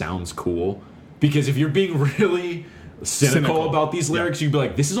shit that sounds cool? Because if you're being really cynical about these lyrics, you'd be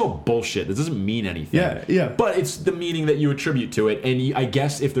like, this is all bullshit. This doesn't mean anything. But it's the meaning that you attribute to it. And I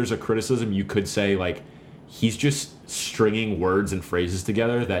guess if there's a criticism, you could say, like, he's just stringing words and phrases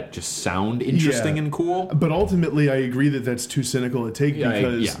together that just sound interesting and cool. But ultimately, I agree that that's too cynical to take,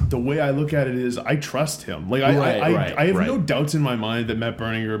 because the way I look at it is I trust him. Like I have no doubts in my mind that Matt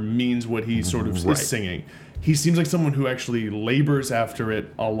Berninger means what he sort of is singing. He seems like someone who actually labors after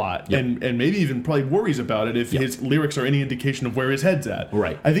it a lot, and maybe even probably worries about it if his lyrics are any indication of where his head's at.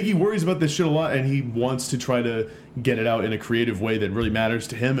 I think he worries about this shit a lot, and he wants to try to get it out in a creative way that really matters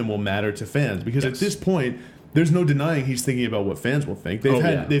to him and will matter to fans. Because at this point, there's no denying he's thinking about what fans will think.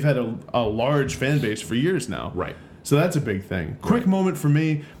 They've had a large fan base for years now. So that's a big thing. Quick moment for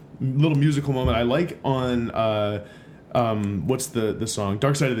me, little musical moment. I like on what's the song?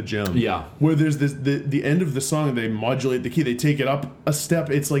 Dark Side of the Gym. Where there's this the end of the song, they modulate the key, they take it up a step.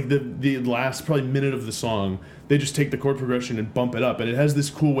 It's like the last probably minute of the song, they just take the chord progression and bump it up, and it has this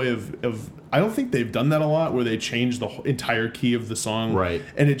cool way of I don't think they've done that a lot, where they change the entire key of the song,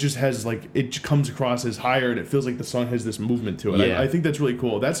 and it just has like, it comes across as higher, and it feels like the song has this movement to it. I think that's really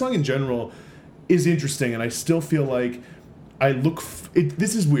cool. That song in general is interesting, and I still feel like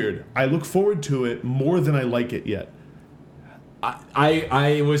this is weird. I look forward to it more than I like it yet.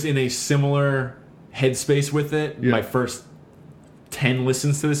 I was in a similar headspace with it. My first 10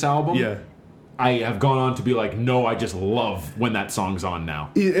 listens to this album. I have gone on to be like, no, I just love when that song's on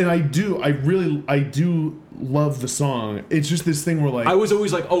now. And I do love the song. It's just this thing where, like, I was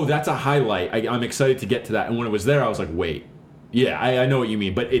always like, oh, that's a highlight. I'm excited to get to that. And when it was there, I was like, wait, I know what you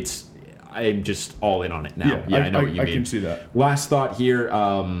mean, but I'm just all in on it now. I know what you mean. I can see that. Last thought here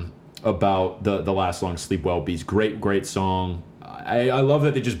about the last song, Sleep Well Beast. Great song. I love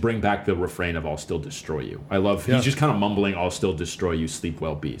that they just bring back the refrain of "I'll still destroy you." I love he's just kind of mumbling "I'll still destroy you, sleep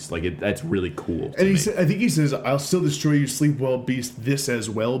well, beast." Like that's really cool. And I think he says "I'll still destroy you, sleep well, beast. This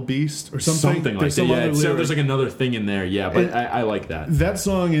as well, beast," or something. Something like that. There's like another thing in there. But I like that. That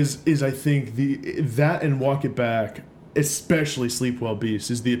song is I think that and "Walk It Back," especially "Sleep Well,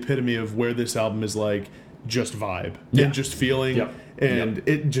 Beast," is the epitome of where this album is like just vibe and just feeling. And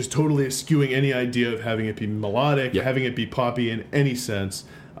it just totally eschewing any idea of having it be melodic, having it be poppy in any sense.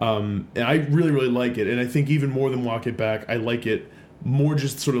 And I really, really like it. And I think even more than Walk It Back, I like it more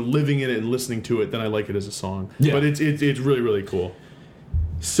just sort of living in it and listening to it than I like it as a song. But it's really, really cool.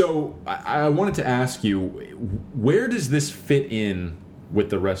 So I wanted to ask you, where does this fit in with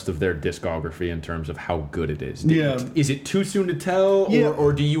the rest of their discography in terms of how good it is? Is it too soon to tell,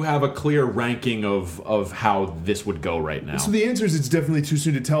 or do you have a clear ranking of how this would go right now? So the answer is it's definitely too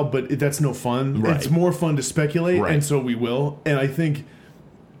soon to tell, but that's no fun. It's more fun to speculate, and so we will. And I think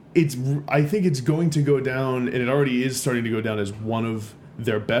it's going to go down, and it already is starting to go down as one of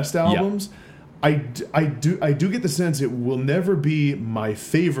their best albums. I do get the sense it will never be my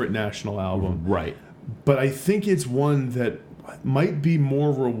favorite National album. But I think it's one that might be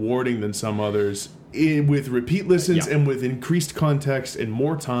more rewarding than some others with repeat listens and with increased context and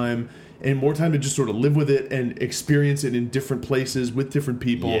more time. and more time to just sort of live with it and experience it in different places with different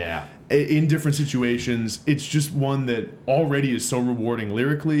people. Yeah. In different situations. It's just one that already is so rewarding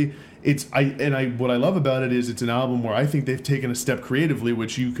lyrically. What I love about it is it's an album where I think they've taken a step creatively,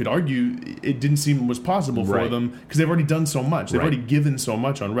 which you could argue it didn't seem was possible for them because they've already done so much. They've already given so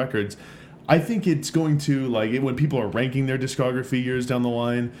much on records. I think it's going to, when people are ranking their discography years down the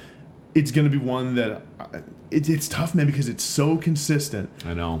line, it's going to be one that it's tough, man, because it's so consistent.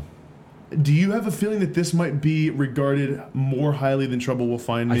 I know. Do you have a feeling that this might be regarded more highly than Trouble Will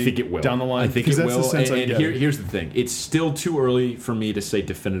Find Me? I think it will. Down the line? I think it will. The sense and here's the thing. It's still too early for me to say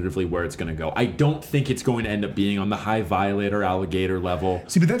definitively where it's going to go. I don't think it's going to end up being on the High Violet or Alligator level.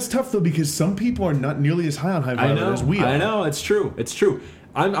 See, but that's tough, though, because some people are not nearly as high on High Violet as we are. I know. It's true. It's true.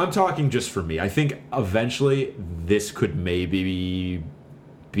 I'm talking just for me. I think eventually this could maybe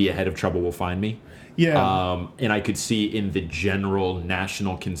be ahead of Trouble Will Find Me. Yeah. And I could see in the general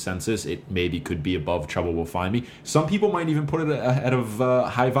national consensus, it maybe could be above Trouble Will Find Me. Some people might even put it ahead of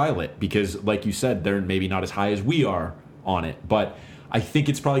High Violet because, like you said, they're maybe not as high as we are on it. But I think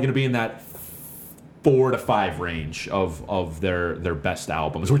it's probably going to be in that 4 to 5 range of their best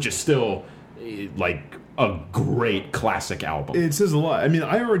albums, which is still a great classic album. It says a lot. I mean,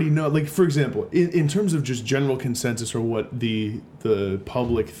 I already know, for example, in terms of just general consensus or what the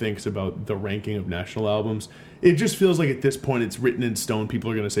public thinks about the ranking of national albums, it just feels like at this point it's written in stone.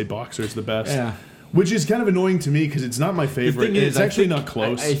 People are going to say Boxer's the best. Yeah. Which is kind of annoying to me because it's not my favorite. The thing is, it's actually not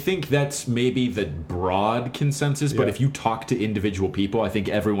close. I think that's maybe the broad consensus, but if you talk to individual people, I think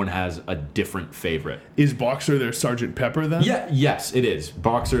everyone has a different favorite. Is Boxer their Sgt. Pepper then? Yeah, yes, it is.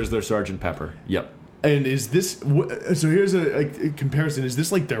 Boxer is their Sgt. Pepper. Yep. And is this so? Here's a comparison. Is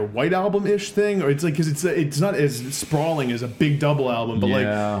this like their White Album-ish thing, or it's like because it's not as sprawling as a Big Double album,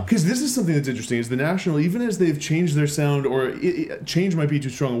 but because this is something that's interesting. Is the National, even as they've changed their sound, or change might be too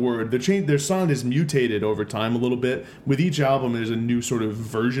strong a word. Their sound is mutated over time a little bit. With each album, there's a new sort of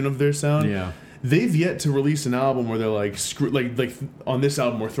version of their sound. Yeah. They've yet to release an album where they're like, like on this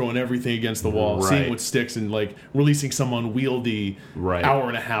album, we're throwing everything against the wall, seeing what sticks, and releasing some unwieldy hour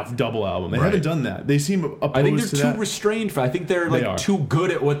and a half double album. They haven't done that. They seem opposed I think they're to too that. restrained. I think they're too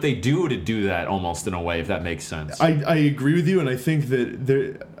good at what they do that almost in a way, if that makes sense. I agree with you, and I think that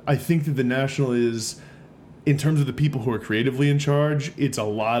the National is, in terms of the people who are creatively in charge, it's a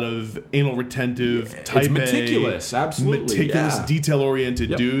lot of anal retentive, type it's meticulous, absolutely,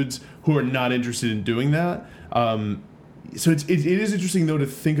 detail-oriented dudes who are not interested in doing that. So it is interesting, though, to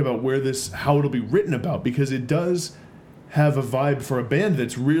think about how it'll be written about, because it does have a vibe for a band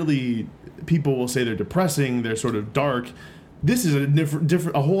that's really, people will say they're depressing, they're sort of dark. This is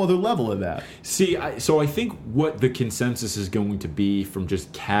a whole other level of that. See, so I think what the consensus is going to be from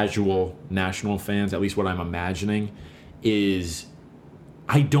just casual National fans, at least what I'm imagining, is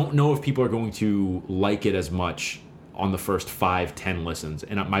I don't know if people are going to like it as much on the first 5-10 listens,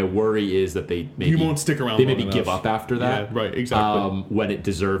 and my worry is that they won't stick around. They maybe give up after that. Yeah, right, exactly. When it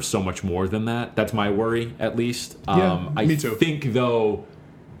deserves so much more than that. That's my worry, at least. Me too. I think, though,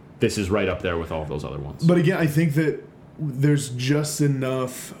 this is right up there with all of those other ones. But again, I think that there's just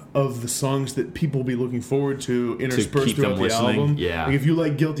enough of the songs that people will be looking forward to interspersed throughout the album. Yeah. If you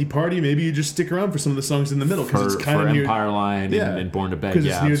like Guilty Party, maybe you just stick around for some of the songs in the middle because it's kind of near Empire Line and Born to Beg. Because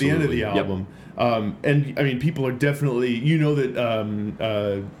it's near the end of the album. And I mean, people are definitely,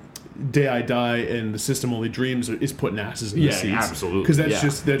 that Day I Die and The System Only Dreams is putting asses in the seats. Absolutely.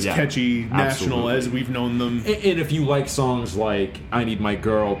 Because that's catchy, national as we've known them. And if you like songs like I Need My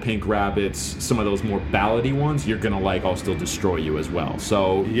Girl, Pink Rabbits, some of those more ballady ones, you're going to like I'll Still Destroy You as well.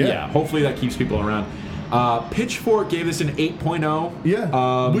 So, hopefully that keeps people around. Pitchfork gave this an 8.0.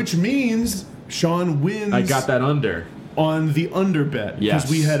 Yeah. Which means Sean wins. I got that under. On the under bet. Yes.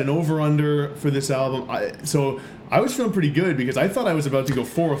 Because we had an over-under for this album. So I was feeling pretty good because I thought I was about to go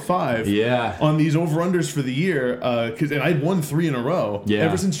 4 or 5 on these over-unders for the year. And I'd won 3 in a row. Yeah.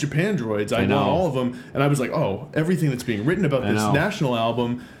 Ever since Japan Droids, I won all of them. And I was like, everything that's being written about this national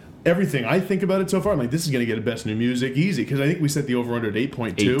album, everything I think about it so far, I'm like, this is going to get a Best New Music easy. Because I think we set the over-under at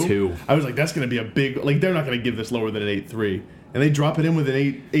 8.2. 8.2. I was like, that's going to be a big... they're not going to give this lower than an 8.3. And they drop it in with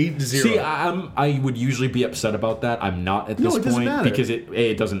an 8-0. See, I would usually be upset about that. I'm not at this point because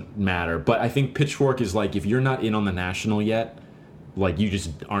it doesn't matter. But I think Pitchfork is like, if you're not in on the National yet, you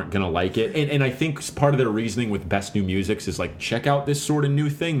just aren't gonna like it. And I think part of their reasoning with Best New Musics is check out this sort of new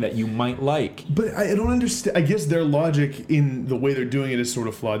thing that you might like. But I don't understand. I guess their logic in the way they're doing it is sort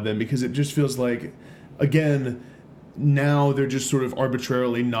of flawed then, because it just feels like, again, now they're just sort of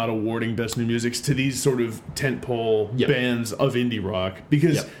arbitrarily not awarding Best New Musics to these sort of tentpole bands of indie rock.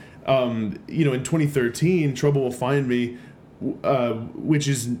 Because, in 2013, Trouble Will Find Me, which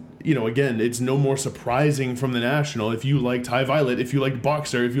is again, it's no more surprising from the National. If you liked High Violet, if you liked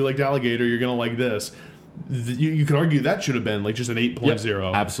Boxer, if you liked Alligator, you're going to like this. You could argue that should have been like just an 8.0.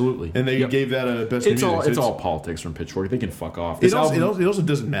 Yep, absolutely. And they gave that a best it's of music. music. It's all politics from Pitchfork. They can fuck off. It also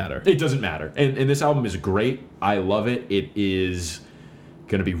doesn't matter. It doesn't matter. And this album is great. I love it. It is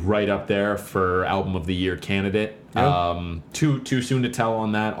going to be right up there for Album of the Year candidate. Yeah. Too soon to tell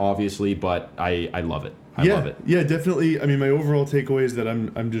on that, obviously, but I love it. I love it. Yeah, definitely. I mean, my overall takeaway is that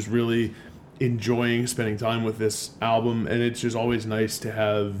I'm just really enjoying spending time with this album, and it's just always nice to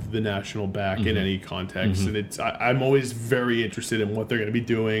have the National back in any context. And I'm always very interested in what they're going to be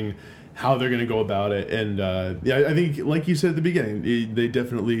doing, how they're going to go about it, and I think, like you said at the beginning, they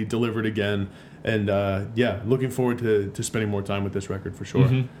definitely delivered again. And looking forward to spending more time with this record for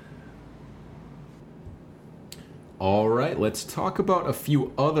sure. All right, let's talk about a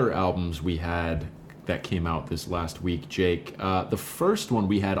few other albums we had that came out this last week, Jake. The first one,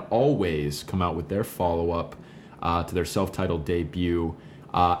 we had Alvvays come out with their follow-up to their self-titled debut,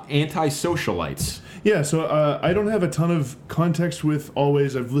 Anti-Socialites. Yeah, so I don't have a ton of context with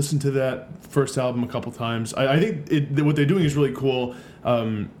Alvvays. I've listened to that first album a couple times. I think what they're doing is really cool.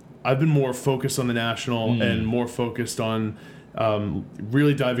 I've been more focused on the National and more focused on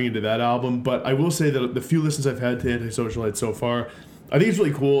really diving into that album. But I will say that the few listens I've had to Anti-Socialites so far, I think it's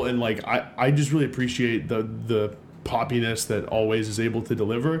really cool, and like I just really appreciate the poppiness that Alvvays is able to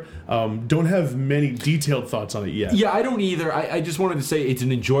deliver. Don't have many detailed thoughts on it yet. Yeah, I don't either. I just wanted to say it's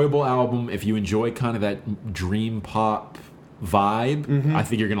an enjoyable album. If you enjoy kind of that dream pop vibe, I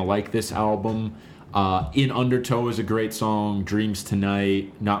think you're gonna like this album. In Undertow is a great song. Dreams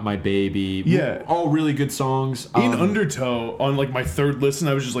Tonight, Not My Baby. Yeah. All really good songs. In Undertow, on like my third listen,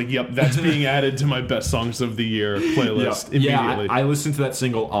 I was just like, yep, that's being added to my best songs of the year playlist immediately. Yeah, I listened to that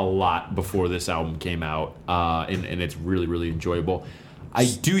single a lot before this album came out, and it's really, really enjoyable. I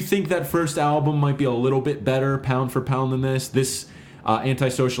do think that first album might be a little bit better pound for pound than this. This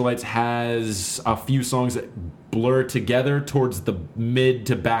Anti-Socialites has a few songs that blur together towards the mid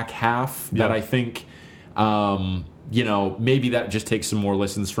to back half that I think, maybe that just takes some more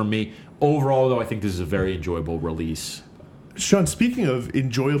listens from me. Overall, though, I think this is a very enjoyable release. Sean, speaking of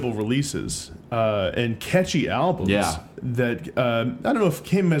enjoyable releases and catchy albums, that I don't know if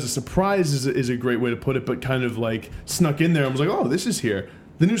came as a surprise is a great way to put it, but kind of like snuck in there and was like, oh, this is here.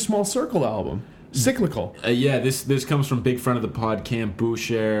 The new Small Circle album. Cyclical. This comes from big friend of the pod, Cam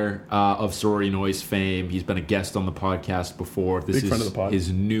Boucher, of Sorority Noise fame. He's been a guest on the podcast before. This big is friend of the pod.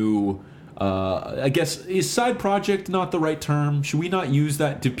 His new, I guess, is side project not the right term? Should we not use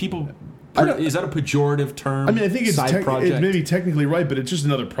that? Do people... Is that a pejorative term? I mean, I think it's maybe technically right, but it's just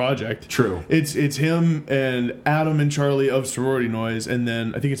another project. True. It's him and Adam and Charlie of Sorority Noise, and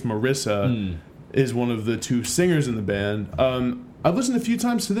then I think it's Marissa is one of the two singers in the band. I've listened a few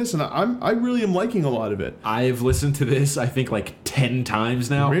times to this, and I really am liking a lot of it. I've listened to this, I think, like 10 times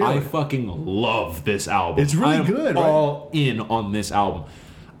now. Really? I fucking love this album. It's really good, right? All in on this album.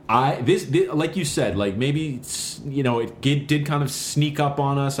 This like you said, like maybe it did kind of sneak up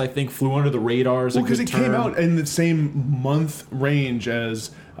on us. I think flew under the radar. Well, because it came out in the same month range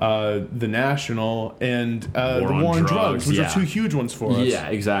as the National and the War on Drugs, which are two huge ones for us. Yeah,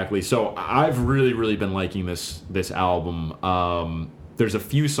 exactly. So I've really, really been liking this album. There's a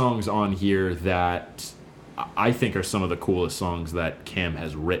few songs on here that I think are some of the coolest songs that Cam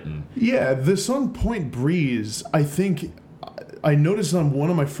has written. Yeah, the song Point Breeze, I think I noticed on one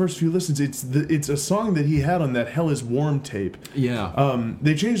of my first few listens, it's a song that he had on that Hell Is Warm tape. Yeah.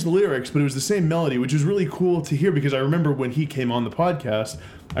 They changed the lyrics, but it was the same melody, which is really cool to hear, because I remember when he came on the podcast,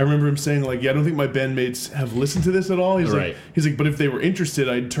 I remember him saying, like, I don't think my bandmates have listened to this at all. He's like, but if they were interested,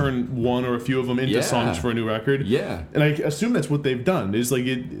 I'd turn one or a few of them into songs for a new record. Yeah. And I assume that's what they've done. Is like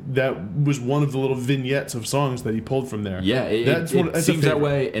that was one of the little vignettes of songs that he pulled from there. Yeah, it seems that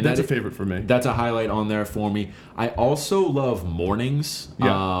way. And that's a favorite for me. That's a highlight on there for me. I also love Mornings.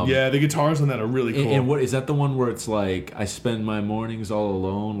 Yeah, the guitars on that are really cool. And what is that the one where it's like, I spend my mornings all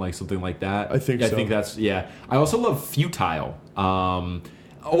alone, like something like that? I think so. I think that's, I also love Futile.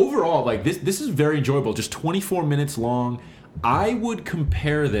 Overall, like this is very enjoyable. Just 24 minutes long. I would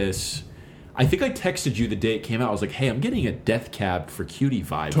compare this. I think I texted you the day it came out. I was like, "Hey, I'm getting a Death Cab for Cutie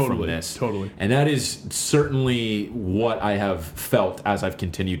vibe from this." Totally. And that is certainly what I have felt as I've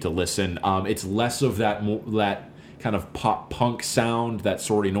continued to listen. It's less of that kind of pop punk sound that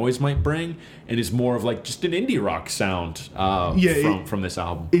Sorority Noise might bring, and is more of like just an indie rock sound from this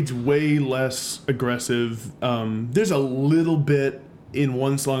album. It's way less aggressive. There's a little bit in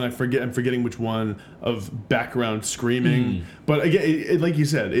one song, I'm forgetting which one, of background screaming. But again, like you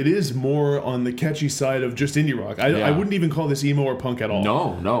said, it is more on the catchy side of just indie rock. I wouldn't even call this emo or punk at all.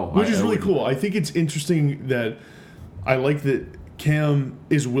 No. Which is really cool. I think it's interesting that I like that Cam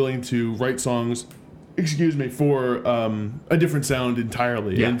is willing to write songs, for a different sound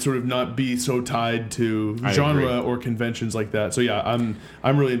entirely, and sort of not be so tied to genre or conventions like that. So yeah,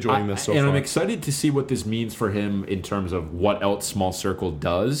 I'm really enjoying this so far. And I'm excited to see what this means for him in terms of what else Small Circle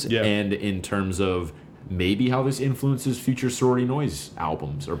does, and in terms of maybe how this influences future Sorority Noise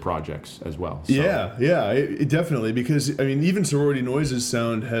albums or projects as well. So. It definitely, because I mean, even Sorority Noise's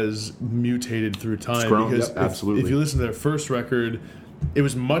sound has mutated through time. Because absolutely. If you listen to their first record, it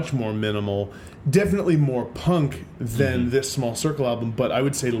was much more minimal, definitely more punk than this Small Circle album, but I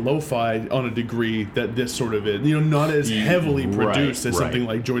would say lo-fi on a degree that this sort of is. Not as heavily produced as something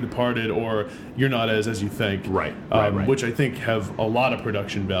like Joy Departed or You're Not As You Think. Right. Which I think have a lot of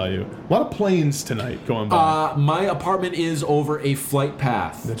production value. A lot of planes tonight going by. My apartment is over a flight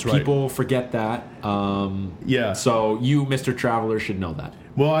path. That's right. People forget that. So you, Mr. Traveler, should know that.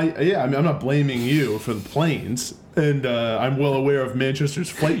 Well, I'm not blaming you for the planes. And I'm well aware of Manchester's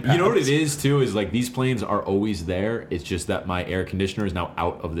flight paths. You know what it is, too, is like these planes are always there. It's just that my air conditioner is now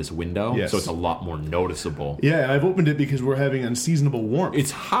out of this window, so it's a lot more noticeable. Yeah, I've opened it because we're having unseasonable warmth.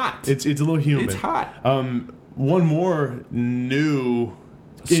 It's hot. It's a little humid. It's hot. One more new,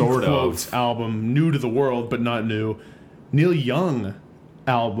 sort of, album, new to the world, but not new. Neil Young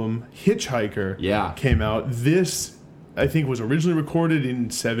album, Hitchhiker, came out. This, I think, was originally recorded in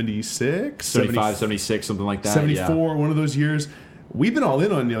 76? 75, 76, something like that. 74, one of those years. We've been all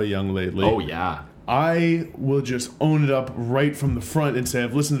in on Neil Young lately. Oh, yeah. I will just own it up right from the front and say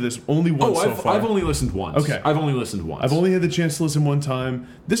I've listened to this only once so far. I've only listened once. Okay. I've only listened once. I've only had the chance to listen one time.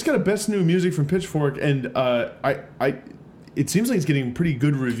 This got a Best New Music from Pitchfork, and it seems like it's getting pretty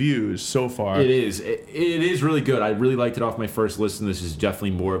good reviews so far. It is. It is really good. I really liked it off my first listen. This is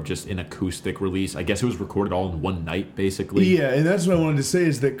definitely more of just an acoustic release. I guess it was recorded all in one night, basically. Yeah, and that's what I wanted to say,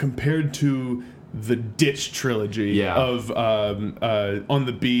 is that compared to the Ditch trilogy of On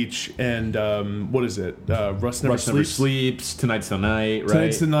the Beach and what is it? Rust Never Sleeps, Tonight's the Night, right?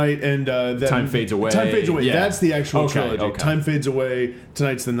 Tonight's the Night, and Time Fades Away. Time Fades Away. Yeah. That's the actual trilogy. Okay. Time Fades Away,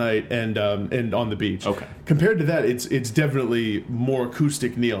 Tonight's the Night, and On the Beach. Okay. Compared to that, it's definitely more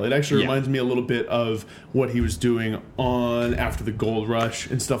acoustic Neil. It actually reminds me a little bit of what he was doing on After the Gold Rush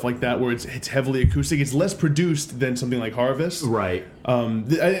and stuff like that, where it's heavily acoustic. It's less produced than something like Harvest. Right.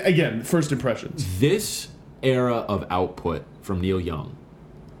 Again, first impressions. This era of output from Neil Young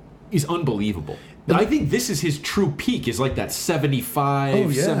is unbelievable. I think this is his true peak, is like that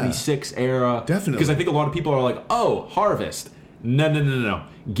 75, 76 era. Definitely. Because I think a lot of people are like, oh, Harvest. No.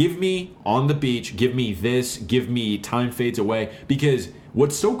 Give me On the Beach, give me this, give me Time Fades Away. Because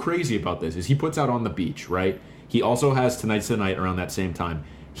what's so crazy about this is he puts out On the Beach, right? He also has Tonight's the Night around that same time.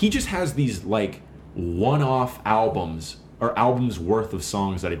 He just has these like one-off albums or albums worth of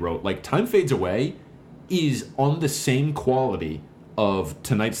songs that he wrote. Like Time Fades Away is on the same quality of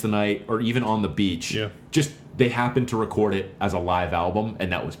Tonight's the Night or even On the Beach. Yeah. Just they happened to record it as a live album,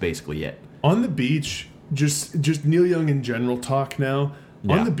 and that was basically it. On the Beach, just Neil Young in general talk now.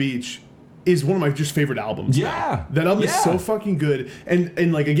 Yeah. On the Beach is one of my just favorite albums. Yeah. That album is so fucking good.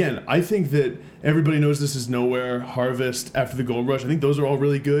 And like, again, I think that Everybody Knows This Is Nowhere, Harvest, After the Gold Rush, I think those are all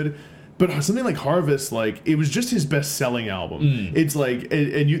really good. But something like Harvest, like, it was just his best-selling album. It's like,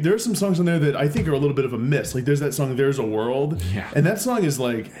 there are some songs on there that I think are a little bit of a miss. Like, there's that song, There's a World. Yeah. And that song is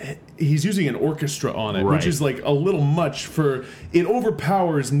like, he's using an orchestra on it, which is like a little much for, it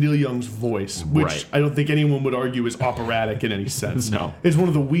overpowers Neil Young's voice, which I don't think anyone would argue is operatic in any sense. No. It's one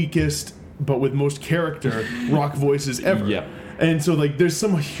of the weakest, but with most character, rock voices ever. Yeah. And so, like, there's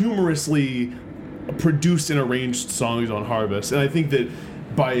some humorously produced and arranged songs on Harvest. And I think that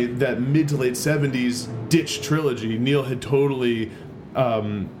by that mid to late 70s Ditch trilogy, Neil had totally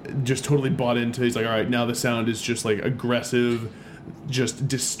bought into. He's like, all right, now the sound is just like aggressive, just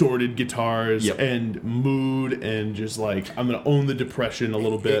distorted guitars and mood, and just like, I'm gonna own the depression a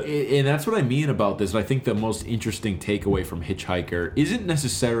little bit. And that's what I mean about this. I think the most interesting takeaway from Hitchhiker isn't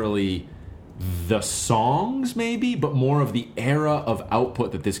necessarily the songs, maybe, but more of the era of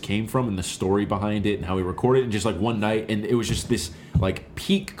output that this came from and the story behind it and how he recorded it in just like one night. And it was just this like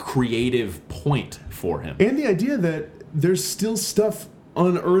peak creative point for him. And the idea that there's still stuff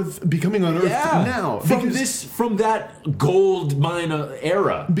becoming unearthed now. From that gold mine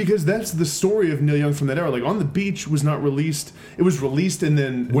era. Because that's the story of Neil Young from that era. Like, On the Beach was not released. It was released and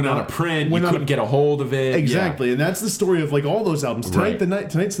then... Went on a print. You couldn't get a hold of it. Exactly. Yeah. And that's the story of, like, all those albums. Tonight's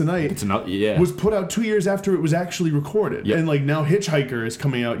the Night was put out 2 years after it was actually recorded. Yep. And, like, now Hitchhiker is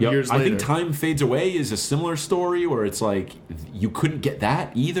coming out years later. I think Time Fades Away is a similar story where it's like, you couldn't get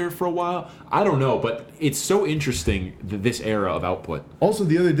that either for a while. I don't know, but it's so interesting, this era of output. Also,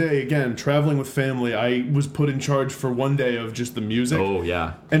 the other day, again, traveling with family, I was put in charge for one day of just the music. Oh,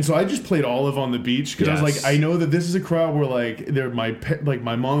 yeah. And so I just played all of On the Beach because I was like, I know that this is a crowd where, like, they're my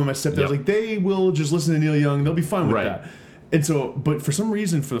mom and my stepdad. I was like, they will just listen to Neil Young. They'll be fine with that. And so, but for some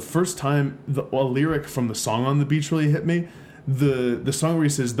reason, for the first time, a lyric from the song On the Beach really hit me. The song where he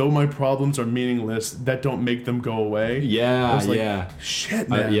says, "Though my problems are meaningless, that don't make them go away." Yeah, I was like, shit,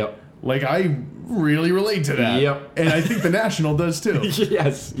 man. Yep. Like, I really relate to that. Yep. And I think the National does too.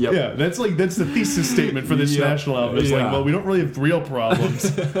 Yes. Yep. Yeah, that's the thesis statement for this National album. It's like, well, we don't really have real problems.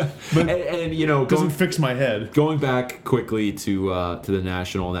 But and you know, it doesn't fix my head. Going back quickly to the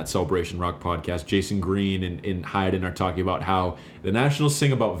National and that Celebration Rock podcast, Jason Green and Hayden are talking about how the Nationals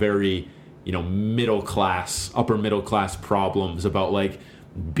sing about very, you know, upper middle class problems about, like,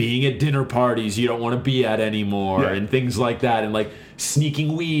 being at dinner parties you don't want to be at anymore and things like that, and like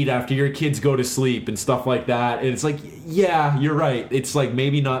sneaking weed after your kids go to sleep and stuff like that. And it's like, yeah, you're right. It's like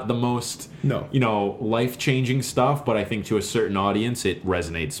maybe not the most, life-changing stuff, but I think to a certain audience it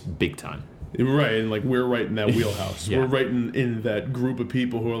resonates big time. Right, and like we're right in that wheelhouse. We're right in that group of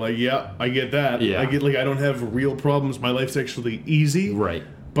people who are like, yeah, I get that. Yeah. I get, like, I don't have real problems. My life's actually easy. Right.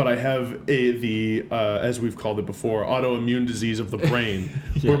 But I have the as we've called it before, autoimmune disease of the brain,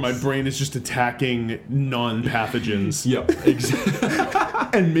 where my brain is just attacking non-pathogens. Yep,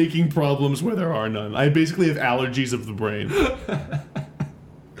 exactly. And making problems where there are none. I basically have allergies of the brain.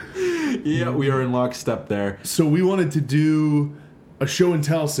 Yeah, we are in lockstep there. So we wanted to do a show and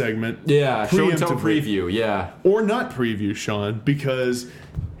tell segment. Yeah, show and tell preview, yeah. Or not preview, Sean, because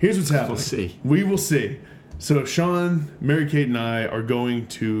here's what's happening. We'll see. We will see. So Sean, Mary-Kate, and I are going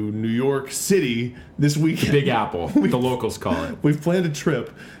to New York City this weekend. Big Apple, the locals call it. We've planned a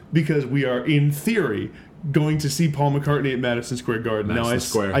trip because we are, in theory, going to see Paul McCartney at Madison Square Garden.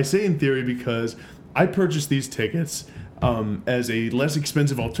 I say in theory because I purchased these tickets as a less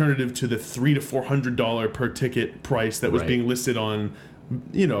expensive alternative to the $300 to $400 per ticket price that was being listed on,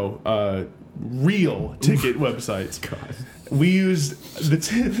 real ticket websites. God. We used the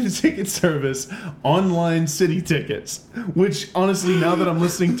ticket service Online City Tickets, which, honestly, now that I'm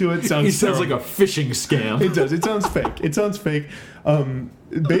listening to it, sounds like a phishing scam. It does. It sounds fake.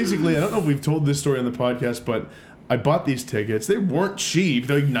 Basically, I don't know if we've told this story on the podcast, but I bought these tickets. They weren't cheap.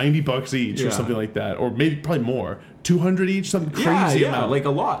 They're like $90 each or something like that, or maybe probably more. $200 each, something crazy amount. Like a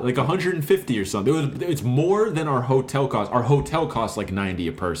lot, like $150 or something. It's more than our hotel cost. Our hotel costs like $90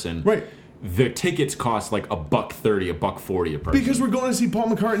 a person. Right. The tickets cost like $130, $140 a person. Because we're going to see Paul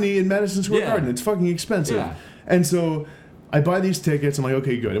McCartney in Madison Square Garden. It's fucking expensive. Yeah. And so I buy these tickets. I'm like,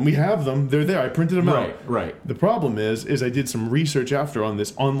 okay, good. And we have them. They're there. I printed them out. Right. The problem is I did some research after on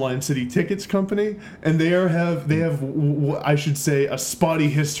this Online City Tickets company, and they have I should say a spotty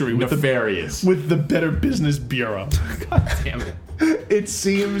history with the Better Business Bureau. God damn it. It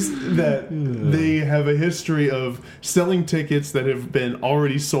seems that they have a history of selling tickets that have been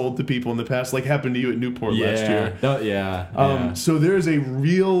already sold to people in the past, like happened to you at Newport last year. So there's a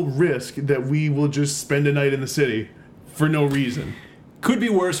real risk that we will just spend a night in the city for no reason. Could be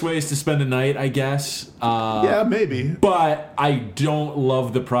worse ways to spend a night, I guess. Yeah, maybe. But I don't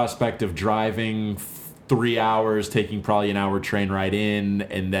love the prospect of driving 3 hours, taking probably an hour train ride in,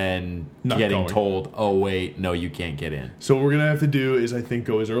 and then getting told, oh, wait, no, you can't get in. So what we're going to have to do is, I think,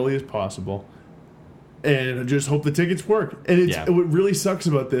 go as early as possible and just hope the tickets work. And what really sucks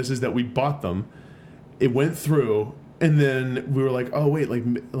about this is that we bought them, it went through, and then we were like, oh, wait,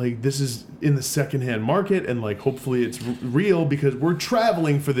 like this is in the secondhand market, and like hopefully it's real because we're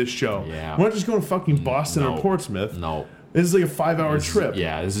traveling for this show. Yeah. We're not just going to fucking Boston or Portsmouth. No. This is like a 5-hour trip.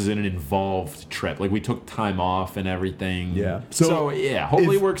 Yeah, this is an involved trip. Like, we took time off and everything. Yeah. So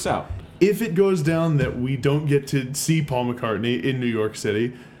hopefully it works out. If it goes down that we don't get to see Paul McCartney in New York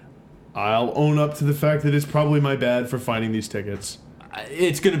City, I'll own up to the fact that it's probably my bad for finding these tickets.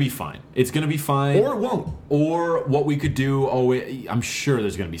 It's going to be fine. Or it won't. Or what we could do, I'm sure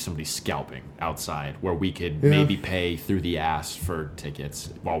there's going to be somebody scalping outside where we could maybe pay through the ass for tickets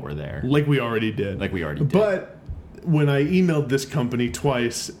while we're there. Like we already did. But when I emailed this company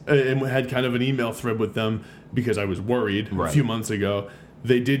twice and had kind of an email thread with them because I was worried a few months ago,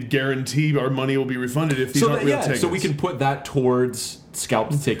 they did guarantee our money will be refunded if these aren't real tickets. So we can put that towards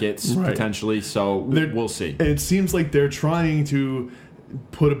scalped tickets potentially. So we'll see. And it seems like they're trying to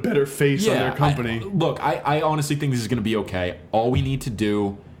put a better face on their company. I honestly think this is going to be okay. All we need to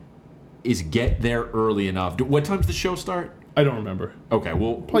do is get there early enough. What time does the show start? I don't remember. Okay,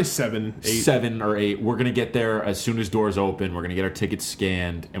 well, probably 7, 8. 7 or 8. We're going to get there as soon as doors open. We're going to get our tickets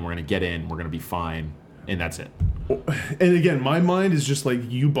scanned, and we're going to get in. We're going to be fine, and that's it. And again, my mind is just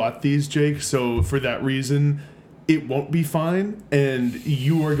like, you bought these, Jake, so for that reason, it won't be fine, and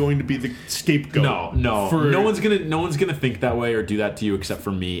you are going to be the scapegoat. No one's gonna think that way or do that to you except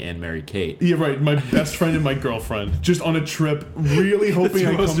for me and Mary Kate. Yeah, right. My best friend and my girlfriend, just on a trip, really hoping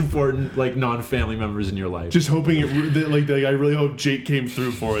the most important non-family members in your life. Just hoping I really hope Jake came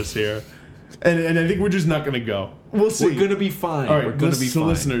through for us here, and I think we're just not gonna go. We'll see. We're gonna be fine. All right, we're gonna be fine. So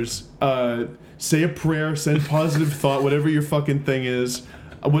listeners, say a prayer, send positive thought, whatever your fucking thing is.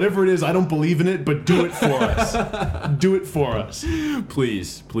 Whatever it is, I don't believe in it, but do it for us. Do it for us.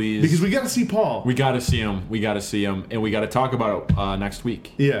 Please. Because we got to see Paul. We got to see him. And we got to talk about it next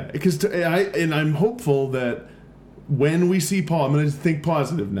week. Yeah, because I'm hopeful that when we see Paul, I'm going to think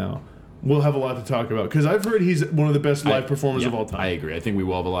positive now. We'll have a lot to talk about. Because I've heard he's one of the best live performers of all time. I agree. I think we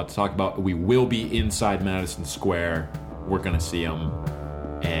will have a lot to talk about. We will be inside Madison Square. We're going to see him.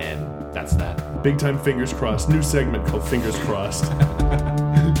 And that's that. Big time fingers crossed. New segment called Fingers Crossed.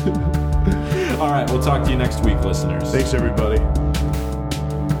 All right, we'll talk to you next week, listeners. Thanks, everybody.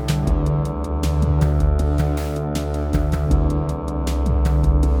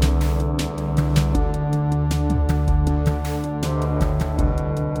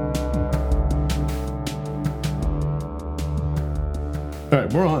 All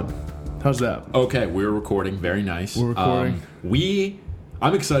right, we're on. How's that? Okay, we're recording. Very nice. We're recording.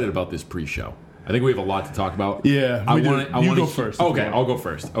 I'm excited about this pre-show. I think we have a lot to talk about. Yeah, you go first. Okay, I'll go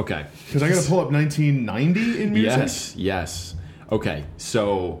first. Okay. Because I got to pull up 1990 in music. Yes. Okay,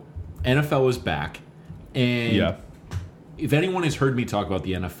 so NFL is back. And if anyone has heard me talk about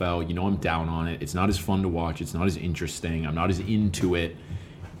the NFL, you know I'm down on it. It's not as fun to watch. It's not as interesting. I'm not as into it.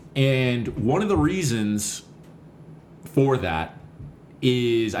 And one of the reasons for that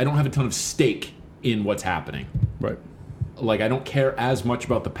is I don't have a ton of stake in what's happening. Right. Like, I don't care as much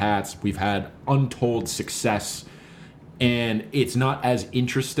about the Pats. We've had untold success, and it's not as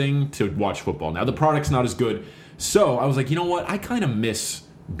interesting to watch football. Now, the product's not as good. So I was like, you know what? I kind of miss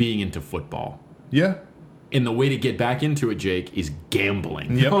being into football. Yeah. And the way to get back into it, Jake, is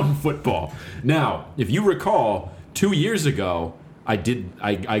gambling on football. Now, if you recall, 2 years ago, I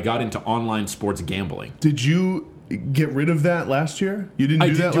got into online sports gambling. Did you get rid of that last year? You didn't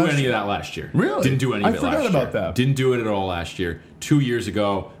do that last year? I didn't do any of that last year. Really? Didn't do any of it last year. I forgot about that. Didn't do it at all last year. 2 years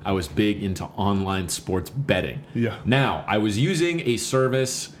ago, I was big into online sports betting. Yeah. Now, I was using a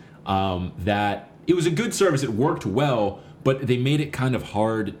service that, it was a good service. It worked well, but they made it kind of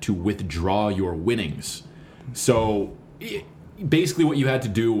hard to withdraw your winnings. So, basically what you had to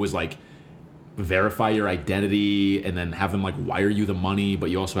do was, verify your identity and then have them, wire you the money, but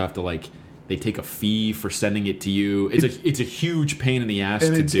you also have to, they take a fee for sending it to you. It's a huge pain in the ass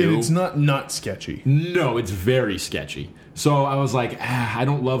to do. And it's not sketchy. No, it's very sketchy. So I was like, I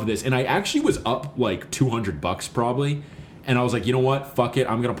don't love this. And I actually was up $200 probably. And I was like, you know what? Fuck it.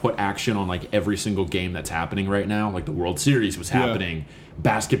 I'm going to put action on every single game that's happening right now. The World Series was happening. Yeah.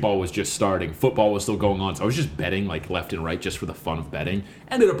 Basketball was just starting. Football was still going on. So I was just betting left and right just for the fun of betting.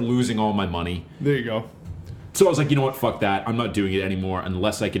 Ended up losing all my money. There you go. So I was like, you know what, fuck that. I'm not doing it anymore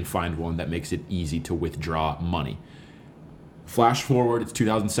unless I can find one that makes it easy to withdraw money. Flash forward, it's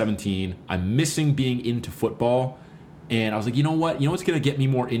 2017. I'm missing being into football. And I was like, you know what? You know what's going to get me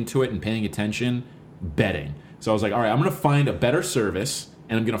more into it and paying attention? Betting. So I was like, all right, I'm going to find a better service,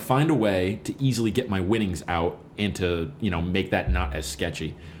 and I'm going to find a way to easily get my winnings out and to, make that not as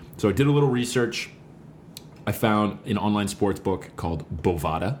sketchy. So I did a little research. I found an online sports book called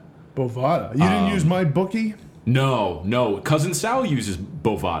Bovada. Bovada. You didn't use my bookie? No. Cousin Sal uses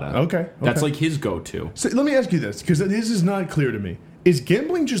Bovada. Okay. That's his go-to. So let me ask you this, because this is not clear to me. Is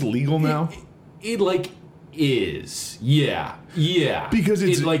gambling just legal now? It is. Yeah. Because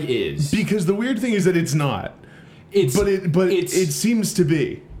it is. Because the weird thing is that it's not. It seems to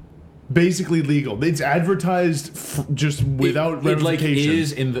be basically legal. It's advertised just without ramification. It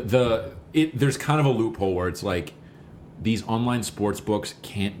is in there's kind of a loophole where it's these online sports books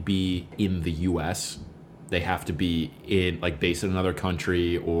can't be in the U.S. They have to be based in another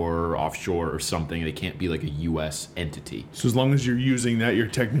country or offshore or something. They can't be a U.S. entity. So as long as you're using that, you're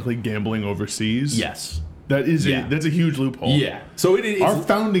technically gambling overseas? Yes. That's a huge loophole. Yeah. So it's our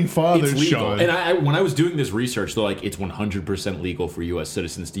founding fathers, it's legal. Sean. And when I was doing this research, they're like, it's 100% legal for U.S.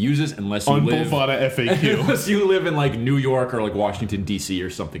 citizens to use this unless you live Bovada FAQ. unless you live in like New York or like Washington D.C. or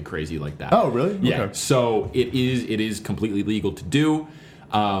something crazy like that. Oh, really? Yeah. Okay. So it is completely legal to do.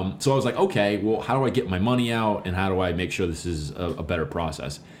 So I was like, okay, well, how do I get my money out, and how do I make sure this is a better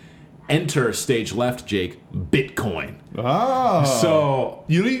process? Enter stage left, Jake, Bitcoin. Ah. So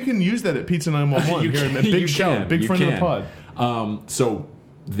you can use that at Pizza 911 here in Big Shout, big friend of the pod. So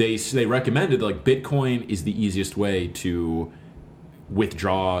they recommended like Bitcoin is the easiest way to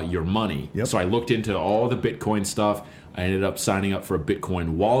withdraw your money. Yep. So I looked into all the Bitcoin stuff. I ended up signing up for a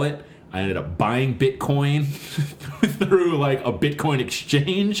Bitcoin wallet. I ended up buying Bitcoin through like a Bitcoin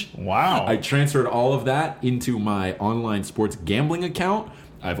exchange. Wow. I transferred all of that into my online sports gambling account.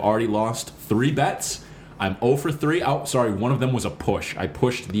 I've already lost 3 bets. I'm 0 for 3. Oh, sorry, one of them was a push. I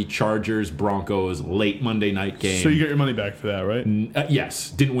pushed the Chargers-Broncos late Monday night game. So you get your money back for that, right?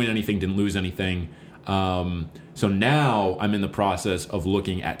 Yes. Didn't win anything, didn't lose anything. So now I'm in the process of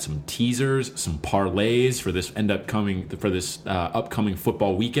looking at some teasers, some parlays for this upcoming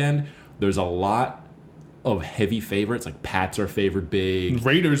football weekend. There's a lot of heavy favorites, like Pats are favored big.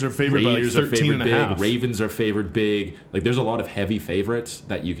 Raiders are favored by like 13 and a half. Ravens are favored big. Like there's a lot of heavy favorites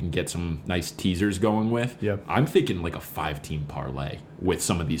that you can get some nice teasers going with. Yep. I'm thinking like a 5-team parlay with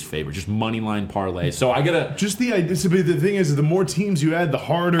some of these favorites, just money line parlay. So I gotta just the idea. So the thing is, the more teams you add, the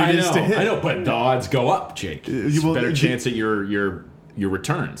harder it is to hit. I know, but the odds go up, Jake. It's a better chance at your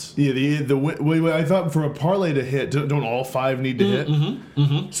returns. Yeah, the way I thought for a parlay to hit, don't all 5 need to hit?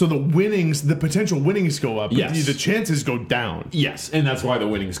 Mm-hmm. So the potential winnings go up. Yes. The chances go down. Yes, and that's why the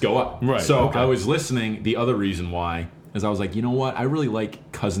winnings go up. Right. So okay. I was listening. The other reason why is I was like, you know what? I really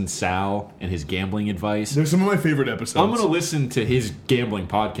like Cousin Sal and his gambling advice. They're some of my favorite episodes. I'm going to listen to his gambling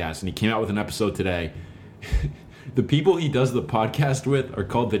podcast, and he came out with an episode today. The people he does the podcast with are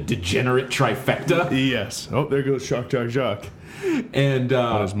called the Degenerate Trifecta. Yes. Oh, there goes Shock Jock Jock. And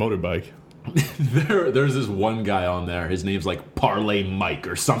on his motorbike. There's this one guy on there. His name's like Parlay Mike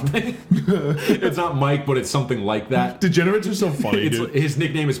or something. It's not Mike, but it's something like that. Degenerates are so funny, dude. His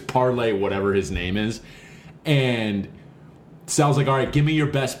nickname is Parlay, whatever his name is. And Sal's like, all right, give me your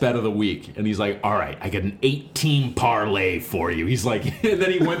best bet of the week. And he's like, all right, I got an 8-team parlay for you. He's like, and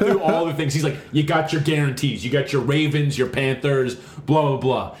then he went through all the things. He's like, you got your guarantees. You got your Ravens, your Panthers, blah, blah,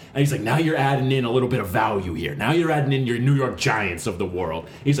 blah. And he's like, now you're adding in a little bit of value here. Now you're adding in your New York Giants of the world.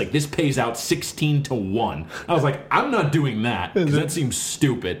 He's like, this pays out 16-1. I was like, I'm not doing that because that seems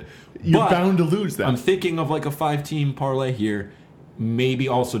stupid. You're bound to lose that. I'm thinking of like a 5-team parlay here. Maybe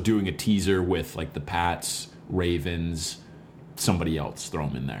also doing a teaser with like the Pats, Ravens, somebody else, throw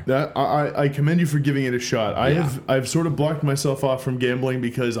them in there. That I commend you for giving it a shot. I've sort of blocked myself off from gambling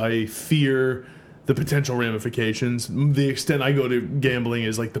because I fear the potential ramifications. The extent I go to gambling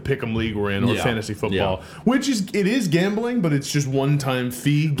is like the Pick'em League we're in or fantasy football, which is gambling, but it's just one-time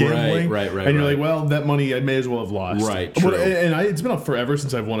fee gambling. Right. And you're like, well, that money I may as well have lost. Right. True. And it's been forever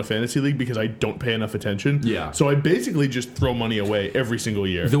since I've won a fantasy league because I don't pay enough attention. Yeah. So I basically just throw money away every single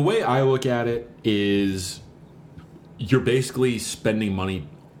year. The way I look at it is you're basically spending money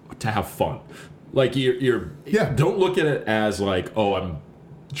to have fun. Like you're don't look at it as like, oh, I'm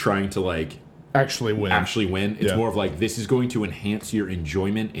trying to like actually win. It's more of like, this is going to enhance your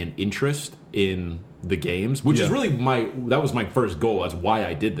enjoyment and interest in the games, which is really that was my first goal. That's why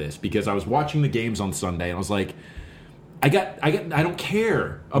I did this, because I was watching the games on Sunday and I was like, I don't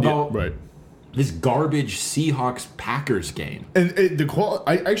care about this garbage Seahawks-Packers game. And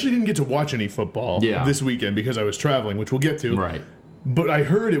I actually didn't get to watch any football this weekend because I was traveling, which we'll get to. Right. But I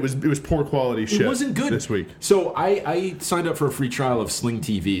heard it was poor quality shit. It wasn't good this week. So I signed up for a free trial of Sling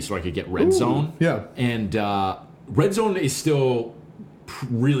TV so I could get Red Zone. Yeah. And Red Zone is still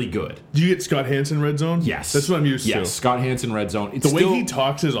really good. Do you get Scott Hansen Red Zone? Yes. That's what I'm used to. Yes, Scott Hansen Red Zone. The way he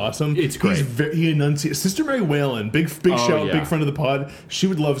talks is awesome. It's great. He enunciates. Sister Mary Whalen, big shout, big friend of the pod. She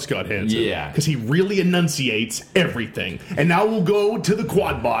would love Scott Hansen. Yeah. Because he really enunciates everything. And now we'll go to the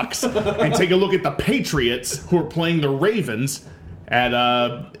quad box and take a look at the Patriots, who are playing the Ravens at,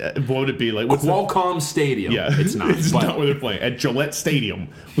 what would it be? Like Qualcomm Stadium. Yeah. It's not. It's not where they're playing. At Gillette Stadium.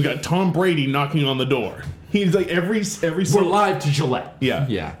 We got Tom Brady knocking on the door. He's like every We're live to Gillette.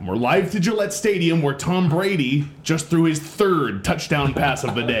 Yeah. We're live to Gillette Stadium where Tom Brady just threw his 3rd touchdown pass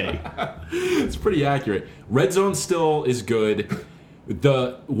of the day. It's pretty accurate. Red Zone still is good.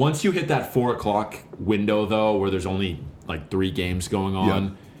 Once you hit that 4 o'clock window, though, where there's only like 3 games going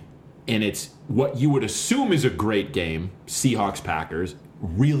on, and it's what you would assume is a great game, Seahawks-Packers,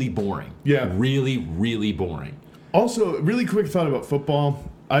 really boring. Yeah. Really, really boring. Also, really quick thought about football.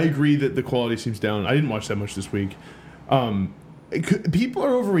 I agree that the quality seems down. I didn't watch that much this week. People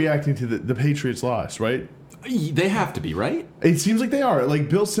are overreacting to the Patriots' loss, right? They have to be, right? It seems like they are. Like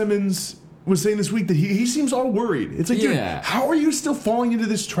Bill Simmons was saying this week that he seems all worried. It's like, dude, how are you still falling into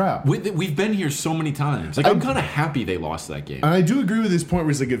this trap? We've been here so many times. Like, I'm kind of happy they lost that game. And I do agree with this point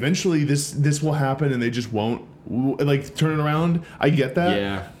where it's like eventually this will happen and they just won't like turn it around. I get that.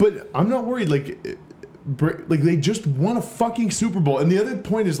 Yeah. But I'm not worried. Like they just won a fucking Super Bowl. And the other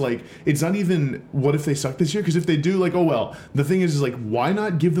point is like, it's not even what if they suck this year? Because if they do, like, oh well. The thing is like, why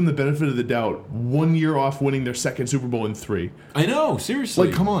not give them the benefit of the doubt 1 year off winning their second Super Bowl in 3? I know, seriously.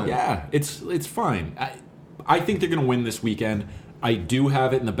 Like, come on. Yeah, it's fine. I think they're going to win this weekend. I do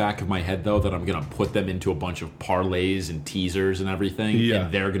have it in the back of my head, though, that I'm going to put them into a bunch of parlays and teasers and everything,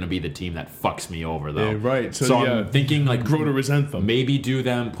 and they're going to be the team that fucks me over, though. Yeah, right. So I'm thinking, like, grow to resent them. Maybe do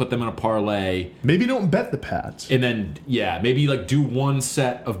them, put them in a parlay. Maybe don't bet the Pats. And then, maybe, like, do one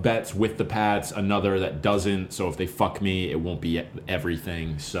set of bets with the Pats, another that doesn't, so if they fuck me, it won't be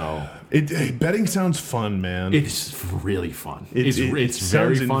everything, so... betting sounds fun, man. It's really fun. It's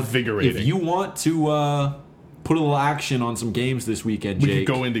very fun. Invigorating. If you want to... put a little action on some games this weekend, Jake. We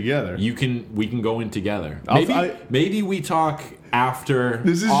can go in together. We can go in together. Maybe we talk after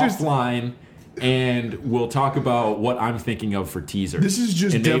offline, and we'll talk about what I'm thinking of for teasers. This is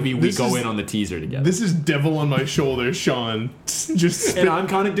just, and maybe we go in on the teaser together. This is devil on my shoulder, Sean. And I'm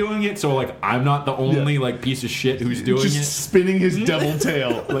kind of doing it, so like I'm not the only like piece of shit who's doing it. Just spinning his devil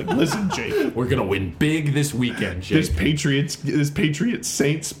tail. Like, listen, Jake, we're gonna win big this weekend, Jake. This Patriots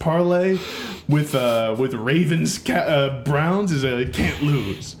Saints parlay with Ravens Browns is a can't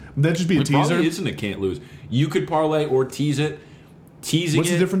lose. Would that just be a teaser? Probably isn't a can't lose. You could parlay or tease it. Teasing. What's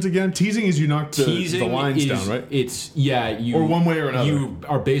the difference again? Teasing is you knock the lines down, right? You or one way or another. You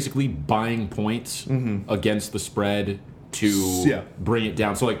are basically buying points against the spread to bring it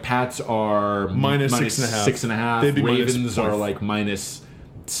down. So like Pats are minus 6.5. Ravens are like minus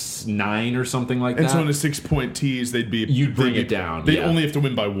 9 or something like that. And so on a 6-point tease, you'd bring it down. They only have to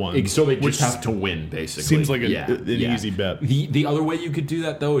win by 1. So they just have to win, basically. Seems like an easy bet. The other way you could do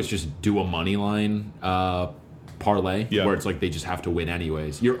that though is just do a money line parlay where it's like they just have to win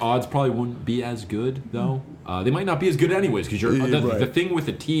anyways. Your odds probably wouldn't be as good though. They might not be as good anyways because the thing with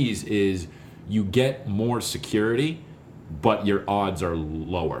the tease is you get more security, but your odds are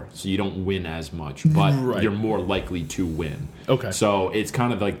lower, so you don't win as much, but you're more likely to win. Okay. So it's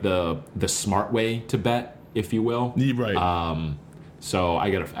kind of like the smart way to bet, if you will. Right. So I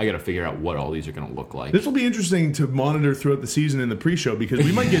gotta figure out what all these are gonna look like. This will be interesting to monitor throughout the season in the pre-show because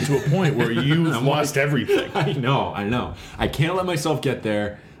we might get to a point where you've lost everything. I know. I can't let myself get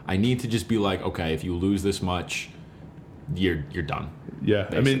there. I need to just be like, okay, if you lose this much, you're done. Yeah,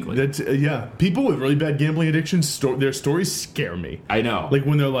 basically. I mean that's people with really bad gambling addictions. Their stories scare me. I know. Like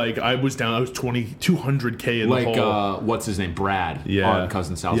when they're like, I was 200K in the hole. What's his name? Brad on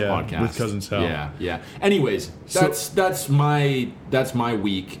Cousin Sal's podcast with Cousin Sal. Yeah. Anyways, that's my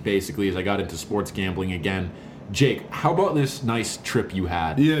week basically. As I got into sports gambling again. Jake, how about this nice trip you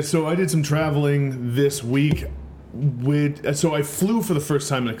had? Yeah, so I did some traveling this week. So I flew for the first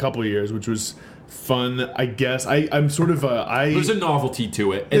time in a couple of years, which was fun, I guess. I'm sort of there's a novelty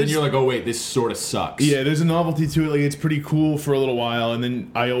to it, and then you're like, oh wait, this sort of sucks. Yeah, there's a novelty to it. Like it's pretty cool for a little while, and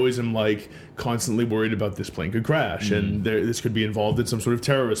then I always am like constantly worried about this plane could crash, and this could be involved in some sort of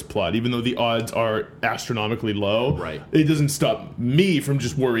terrorist plot. Even though the odds are astronomically low, right? It doesn't stop me from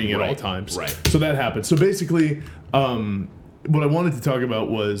just worrying at all times. Right. So that happened. So basically, what I wanted to talk about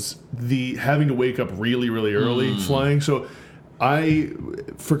was the having to wake up really, really early flying. So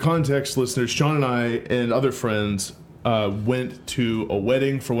for context, listeners, Sean and I and other friends went to a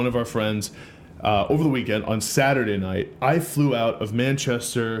wedding for one of our friends over the weekend on Saturday night. I flew out of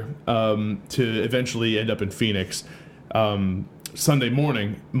Manchester to eventually end up in Phoenix Sunday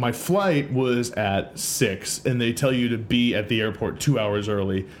morning. My flight was at 6, and they tell you to be at the airport 2 hours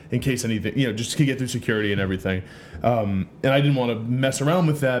early in case anything, just to get through security and everything. And I didn't want to mess around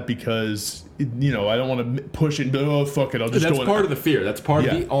with that because, I don't want to push it and be like, oh, fuck it, I'll just go in. That's part of the fear. That's part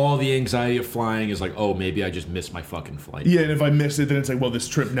of all the anxiety of flying is like, oh, maybe I just missed my fucking flight. Yeah, and if I miss it, then it's like, well, this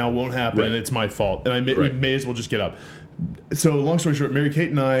trip now won't happen, and it's my fault. And we may as well just get up. So, long story short,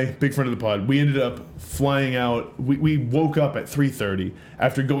 Mary-Kate and I, big friend of the pod, we ended up flying out. We woke up at 3:30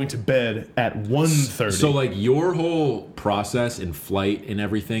 after going to bed at 1:30. So, like, your whole process in flight and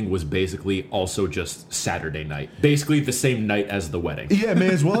everything was basically also just Saturday night. Basically the same night as the wedding. Yeah, may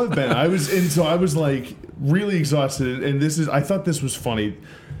as well have been. I was like really exhausted, and I thought this was funny.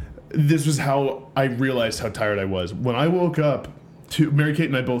 This was how I realized how tired I was. When I woke up, Mary-Kate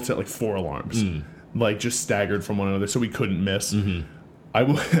and I both set like 4 alarms. Like just staggered from one another, so we couldn't miss. I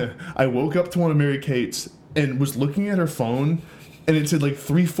woke up to one of Mary Kate's and was looking at her phone, and it said like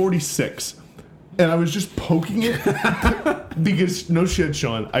 3:46, and I was just poking it because no shit,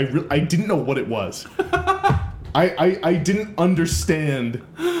 Sean, I didn't know what it was. I didn't understand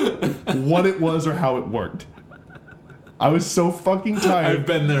what it was or how it worked. I was so fucking tired. I've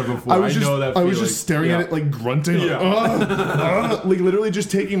been there before. I know that feeling. I was just staring at it, like grunting, like literally just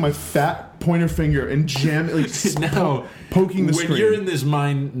taking my fat pointer finger and jamming, like now, poking the screen. When you're in this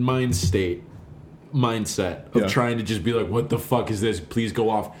mindset of trying to just be like, what the fuck is this? Please go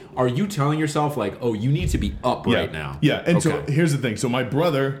off. Are you telling yourself like, oh, you need to be up right now? Yeah, and so here's the thing. So my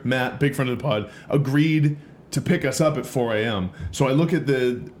brother, Matt, big friend of the pod, agreed to pick us up at 4 a.m. So I look at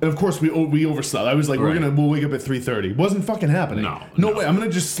and of course we overslept. I was like, we'll wake up at 3:30. Wasn't fucking happening. No way. I'm gonna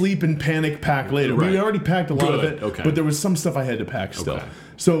just sleep and panic pack later. We already packed a lot of it, but there was some stuff I had to pack still.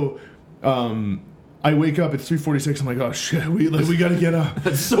 So I wake up at 3:46. I'm like, oh shit, we gotta get up.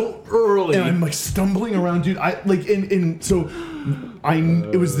 That's so early. And I'm like stumbling around, dude. It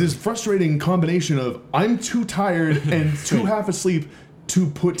was this frustrating combination of I'm too tired and too half asleep to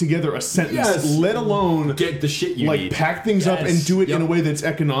put together a sentence, let alone get the shit you need. Pack things up and do it in a way that's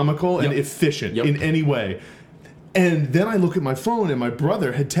economical and efficient in any way. And then I look at my phone, and my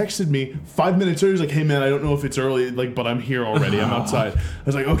brother had texted me 5 minutes earlier. He's like, hey man, I don't know if it's early, but I'm here already. I'm outside. I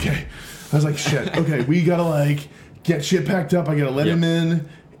was like, okay. I was like, shit. Okay, we gotta get shit packed up. I gotta let him in.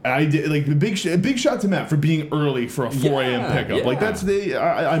 I did a big shot to Matt for being early for a 4 a.m. pickup.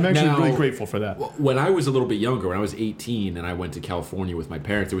 I'm actually really grateful for that. When I was a little bit younger, when I was 18 and I went to California with my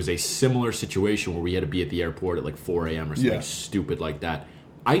parents, it was a similar situation where we had to be at the airport at 4 a.m. or something stupid like that.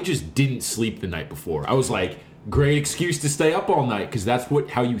 I just didn't sleep the night before. I was like, great excuse to stay up all night because that's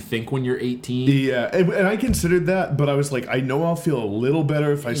how you think when you're 18. Yeah, and I considered that, but I was like, I know I'll feel a little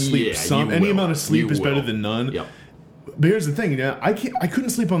better if I sleep some. Any amount of sleep is better than none. Yep. But here's the thing, I couldn't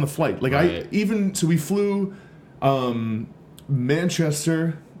sleep on the flight. So we flew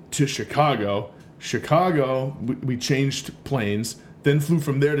Manchester to Chicago. We changed planes, then flew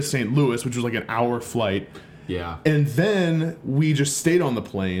from there to St. Louis, which was like an hour flight. Yeah. And then we just stayed on the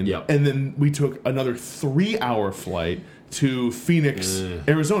plane. Yep. And then we took another 3-hour flight to Phoenix,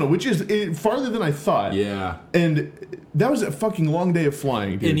 Arizona, which is farther than I thought. Yeah. And that was a fucking long day of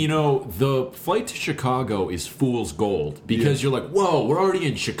flying, dude. And the flight to Chicago is fool's gold because you're like, whoa, we're already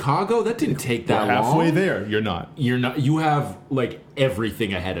in Chicago? That didn't take that long. Halfway there. You're not. You have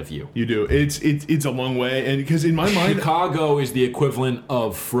everything ahead of you. You do. It's a long way, and because in my mind, Chicago is the equivalent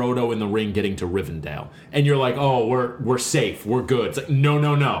of Frodo in the Ring getting to Rivendell, and you're like, oh, we're safe, we're good. It's like, no.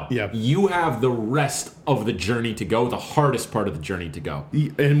 Yeah. You have the rest of the journey to go, the hardest part of the journey to go.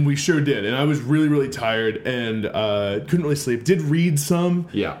 And we sure did. And I was really, really tired and couldn't really sleep. Did read some.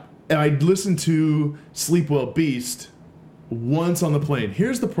 Yeah. And I listened to Sleep Well Beast once on the plane.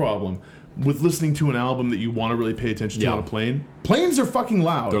 Here's the problem with listening to an album that you want to really pay attention to on a plane. Planes are fucking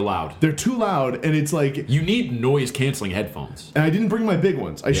loud. They're loud. They're too loud, and it's like... You need noise-canceling headphones. And I didn't bring my big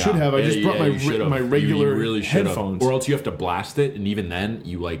ones. I should have. I just brought my regular really headphones. Or else you have to blast it, and even then,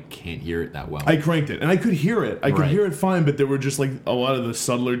 you can't hear it that well. I cranked it, and I could hear it. I could hear it fine, but there were just a lot of the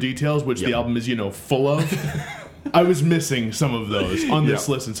subtler details, which the album is, full of. I was missing some of those on this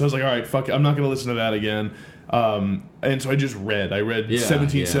listen. So I was like, all right, fuck it. I'm not going to listen to that again. And so I just read. I read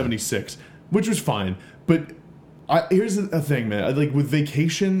 1776. Which was fine, but here's the thing, man. With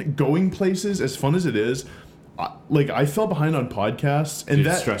vacation, going places, as fun as it is, I fell behind on podcasts, and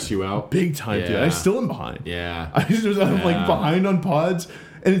that stress you out big time, dude. I still am behind. Yeah, I'm behind on pods,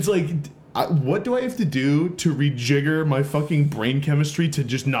 and it's what do I have to do to rejigger my fucking brain chemistry to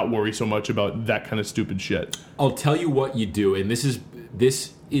just not worry so much about that kind of stupid shit? I'll tell you what you do, and this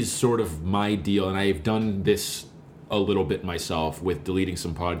is sort of my deal, and I've done this a little bit myself with deleting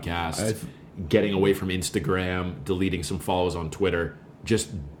some podcasts. Getting away from Instagram, deleting some follows on Twitter.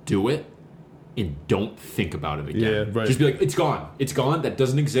 Just do it and don't think about it again. Yeah, right. Just be like, it's gone. It's gone. That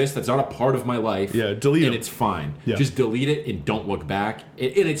doesn't exist. That's not a part of my life. Yeah, delete it. And it's fine. Yeah. Just delete it and don't look back.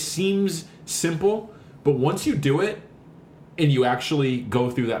 And it seems simple, but once you do it and you actually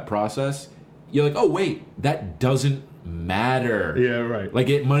go through that process, you're like, oh, wait, that doesn't matter. Yeah, right.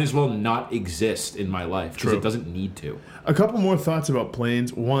 It might as well not exist in my life because it doesn't need to. A couple more thoughts about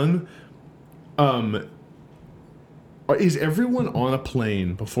planes. One, is everyone on a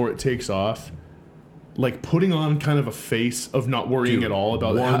plane before it takes off putting on kind of a face of not worrying at all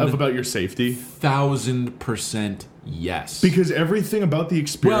about your safety? 1,000% yes. Because everything about the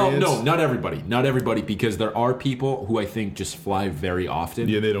experience... Well, no, not everybody, because there are people who I think just fly very often.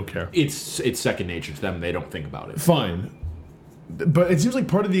 Yeah, they don't care. It's second nature to them. They don't think about it. Fine. But it seems like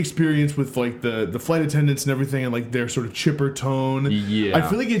part of the experience with like the flight attendants and everything and like their sort of chipper tone. Yeah. I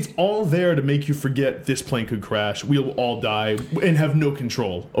feel like it's all there to make you forget this plane could crash. We'll all die and have no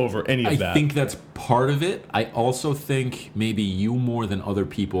control over any of that. I think that's part of it. I also think maybe you more than other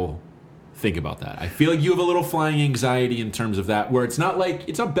people think about that. I feel like you have a little flying anxiety in terms of that, where it's not like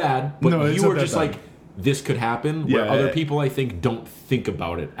it's not bad, but you are just like this could happen. Where other people, I think, don't think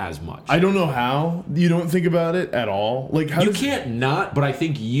about it as much. I don't know how you don't think about it at all. Like how you can't not, but I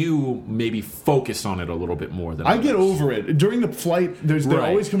think you maybe focus on it a little bit more than I get over it during the flight. There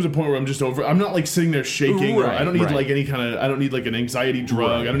always comes a point where I'm just over. I'm not like sitting there shaking. Or I don't need like any kind of. I don't need like an anxiety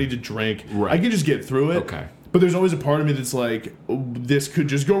drug. I don't need to drink. I can just get through it. Okay. But there's always a part of me that's like, oh, this could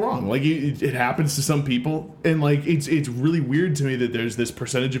just go wrong. Like it happens to some people, and like it's really weird to me that there's this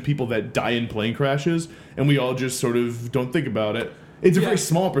percentage of people that die in plane crashes, and we all just sort of don't think about it. It's a very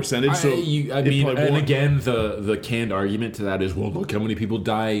small percentage. So I mean, and again, the canned argument to that is, well, look how many people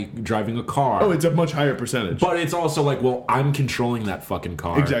die driving a car. Oh, it's a much higher percentage. But it's also like, well, I'm controlling that fucking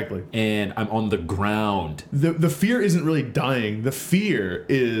car. Exactly. And I'm on the ground. The fear isn't really dying. The fear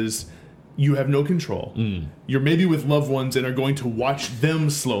is you have no control. You're maybe with loved ones and are going to watch them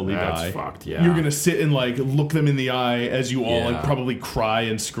slowly die. That's fucked, yeah. You're going to sit and like look them in the eye as you all like probably cry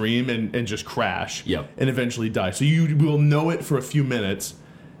and scream and just crash. Yep. And eventually die. So you will know it for a few minutes.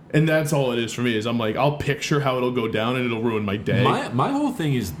 And that's all it is for me. Is I'm like, I'll picture how it'll go down and it'll ruin my day. My whole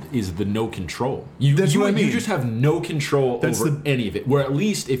thing is the no control. That's what I mean. You just have no control over any of it. Where at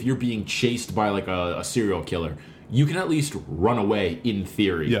least if you're being chased by like a serial killer, you can at least run away in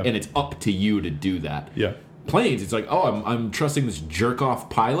theory, and it's up to you to do that. Yeah. Planes, it's like, oh, I'm trusting this jerk-off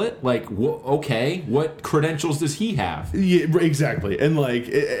pilot? Like, okay, what credentials does he have? Yeah, exactly. And like,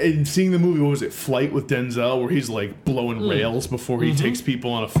 in seeing the movie, what was it, Flight with Denzel, where he's like blowing rails before he takes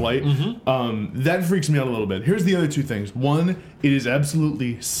people on a flight, that freaks me out a little bit. Here's the other two things. One, it is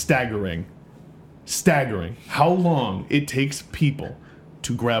absolutely staggering how long it takes people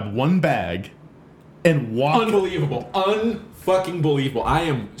to grab one bag and walk. Unbelievable. Unfucking believable. I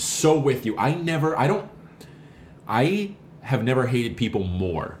am so with you. I have never hated people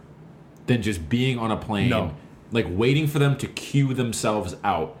more than just being on a plane, like waiting for them to cue themselves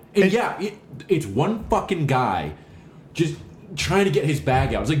out. And it's one fucking guy just trying to get his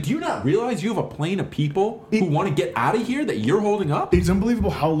bag out. It's like, do you not realize you have a plane of people who want to get out of here that you're holding up? It's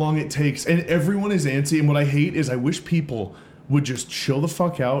unbelievable how long it takes, and everyone is antsy. And what I hate is I wish people would just chill the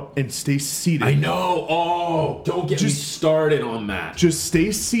fuck out and stay seated. I know. Oh, don't get me started on that. Just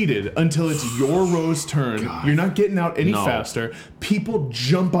stay seated until it's your row's turn. God. You're not getting out any faster. People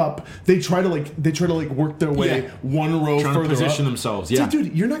jump up. They try to work their way one row trying further to position up. themselves. Yeah,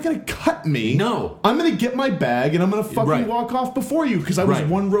 dude, you're not gonna cut me. No, I'm gonna get my bag and I'm gonna fucking walk off before you because I was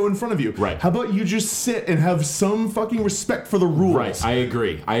one row in front of you. Right. How about you just sit and have some fucking respect for the rules? Right. I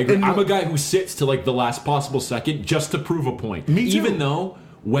agree. And I'm a guy who sits to like the last possible second just to prove a point. Me too. Even though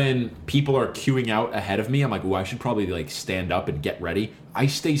when people are queuing out ahead of me, I'm like, I should probably like stand up and get ready. I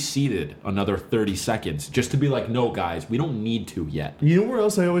stay seated another 30 seconds just to be like, no, guys, we don't need to yet. You know where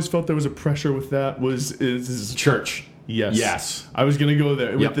else I always felt there was a pressure with that is church. Yes. I was going to go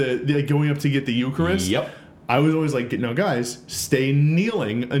there with the going up to get the Eucharist. Yep. I was always like, no, guys, stay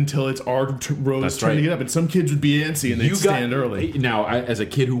kneeling until it's our row's turn to get up. And some kids would be antsy and they'd stand early. Now, as a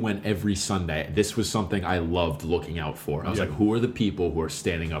kid who went every Sunday, this was something I loved looking out for. I was like, who are the people who are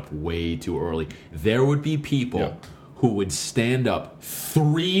standing up way too early? There would be people who would stand up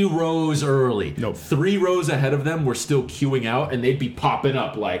 3 rows early. 3 rows ahead of them were still queuing out, and they'd be popping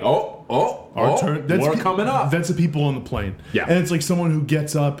up like, our turn. We're coming up. That's the people on the plane. Yeah. And it's like someone who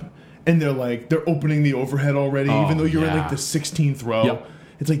gets up, and they're opening the overhead already, even though you're in like the 16th row. Yep.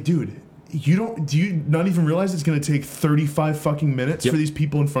 It's like, dude, do you not even realize it's going to take 35 fucking minutes for these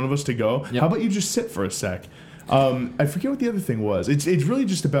people in front of us to go? How about you just sit for a sec? I forget what the other thing was. It's really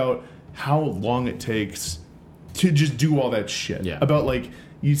just about how long it takes to just do all that shit. Yeah. About like,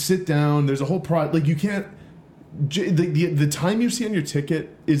 you sit down, there's a whole like you can't, the time you see on your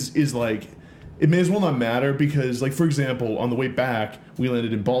ticket is like, it may as well not matter because, like, for example, on the way back, we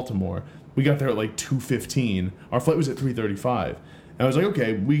landed in Baltimore. We got there at, like, 2:15. Our flight was at 3:35. And I was like,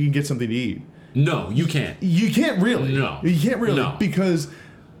 okay, we can get something to eat. No, you can't. You can't really. No. You can't really. No. Because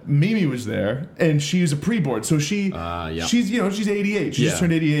Mimi was there, and she's a pre-board. So she's 88. She just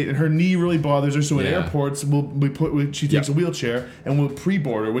turned 88, and her knee really bothers her. So in airports, she takes a wheelchair, and we'll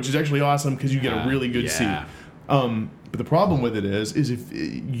pre-board her, which is actually awesome because you get a really good seat. But the problem with it is if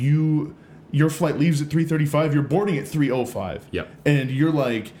your flight leaves at 3:35, you're boarding at 3:05. Yep. And you're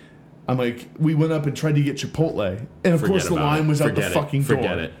like, I'm like, we went up and tried to get Chipotle. And of course the line was out the fucking door.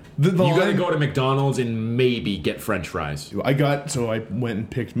 Forget it. You got to go to McDonald's and maybe get French fries. So I went and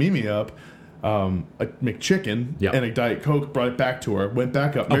picked Mimi up a McChicken and a Diet Coke, brought it back to her, went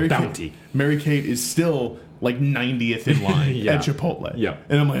back up. Mary Kate is still like 90th in line at Chipotle. Yeah.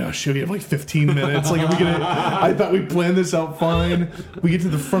 And I'm like, oh shit, we have like 15 minutes. Like, are we gonna? I thought we planned this out fine. We get to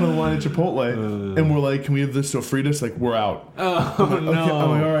the front of the line at Chipotle, and we're like, can we have this sofritas? Like, we're out. Oh, I'm like, no. Okay. I'm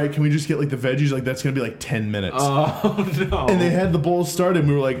like, all right, can we just get like the veggies? Like, that's gonna be like 10 minutes. Oh, no. And they had the bowls started, and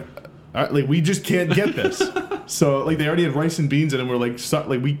we were like, all right, like, we just can't get this. So, like, they already had rice and beans in it, and we're like,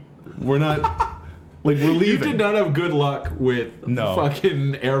 we're not. Like, we're leaving. You did not have good luck with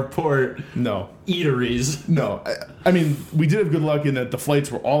fucking airport eateries. No. I mean, we did have good luck in that the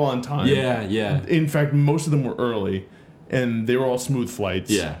flights were all on time. Yeah. In fact, most of them were early, and they were all smooth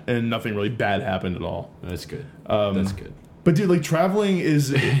flights. Yeah. And nothing really bad happened at all. That's good. That's good. But, dude, like, traveling is...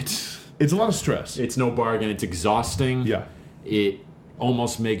 it's a lot of stress. It's no bargain. It's exhausting. Yeah. It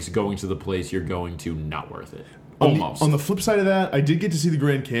almost makes going to the place you're going to not worth it. On the flip side of that, I did get to see the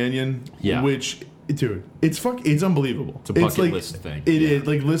Grand Canyon, which... Dude, it's unbelievable. It's a bucket list thing. It is,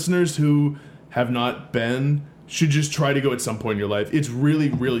 like, listeners who have not been should just try to go at some point in your life. It's really,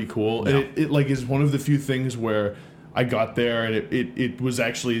 really cool. Yeah. And it like is one of the few things where I got there and it was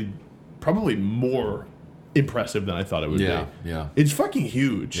actually probably more impressive than I thought it would be. Yeah. It's fucking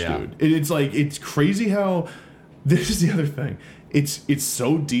huge, dude. It's like, it's crazy how this is the other thing. It's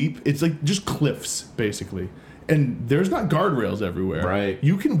so deep. It's like just cliffs, basically. And there's not guardrails everywhere. Right.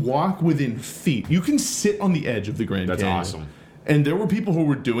 You can walk within feet. You can sit on the edge of the Grand Canyon. That's awesome. And there were people who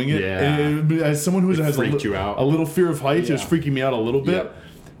were doing it. Yeah. And as someone who has a little fear of heights, it was freaking me out a little bit. Yep.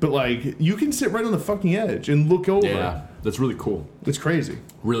 But, like, you can sit right on the fucking edge and look over. Yeah, that's really cool. It's crazy.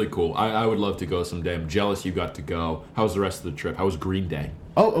 Really cool. I would love to go someday. I'm jealous you got to go. How was the rest of the trip? How was Green Day?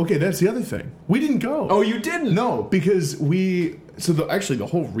 Oh, okay, that's the other thing. We didn't go. Oh, you didn't? No, because actually the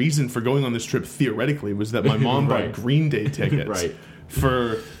whole reason for going on this trip theoretically was that my mom bought Green Day tickets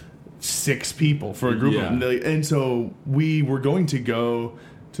for 6 people for a group of them. And so we were going to go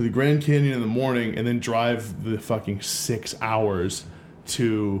to the Grand Canyon in the morning and then drive the fucking 6 hours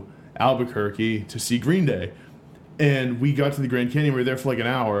to Albuquerque to see Green Day. And we got to the Grand Canyon. We were there for like an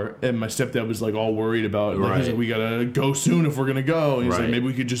hour, and my stepdad was like all worried about. Like, he's like, "We gotta go soon if we're gonna go." And he's like, "Maybe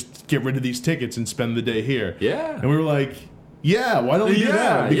we could just get rid of these tickets and spend the day here." Yeah. And we were like, "Yeah, why don't we do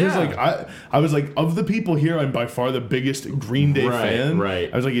that?" Because like I was like, of the people here, I'm by far the biggest Green Day fan.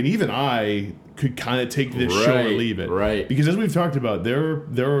 Right. I was like, and even I could kind of take this show or leave it. Right. Because as we've talked about, there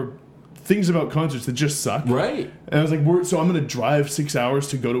are things about concerts that just suck. Right. And I was like, so I'm going to drive 6 hours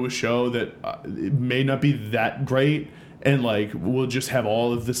to go to a show that it may not be that great, and like we'll just have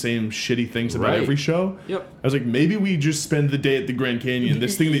all of the same shitty things about every show. Yep. I was like, maybe we just spend the day at the Grand Canyon.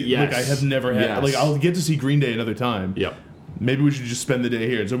 This thing that like I have never had. Like, I'll get to see Green Day another time. Yep. Maybe we should just spend the day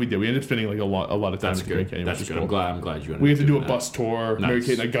here. And so we did. We ended up spending like a lot of time at the Grand Canyon. That's good. Cool. I'm glad you. We had to do a bus tour. Nice. Mary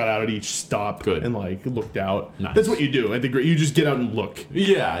Kate and I got out at each stop and like looked out. Nice. That's what you do. I think you just get out and look.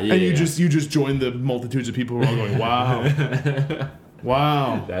 Yeah. And you just join the multitudes of people who are all going, wow.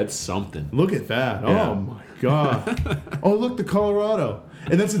 Wow. That's something. Look at that. Yeah. Oh my God. Oh, look, the Colorado.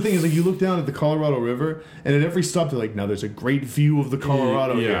 And that's the thing, is like you look down at the Colorado River, and at every stop they're like, now there's a great view of the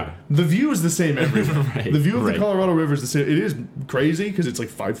Colorado here. The view is the same everywhere. The view of the Colorado River is the same. It is crazy because it's like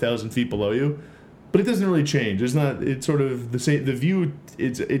 5,000 feet below you, but it doesn't really change. It's sort of the same. The view,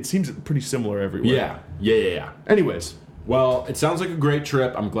 it seems pretty similar everywhere. Yeah. Anyways. Well, it sounds like a great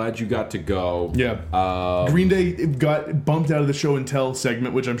trip. I'm glad you got to go. Yeah. Green Day got bumped out of the show and tell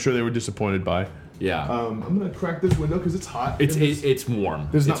segment, which I'm sure they were disappointed by. Yeah. I'm gonna crack this window because it's hot. It's warm.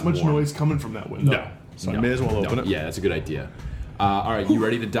 There's not much noise coming from that window. No. So I may as well open it. Yeah, that's a good idea. All right, you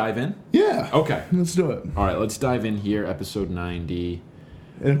ready to dive in? Yeah. Okay. Let's do it. All right, let's dive in here. Episode 90.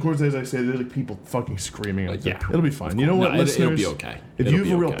 And of course, as I say, there's like people fucking screaming out there. Yeah. It'll be fine. You know what, listeners? It'll be okay. If you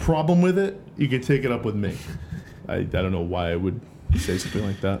have a real problem with it, you can take it up with me. I don't know why I would say something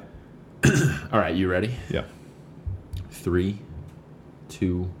like that. All right, you ready? Yeah. 3,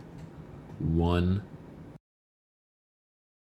 2, 1.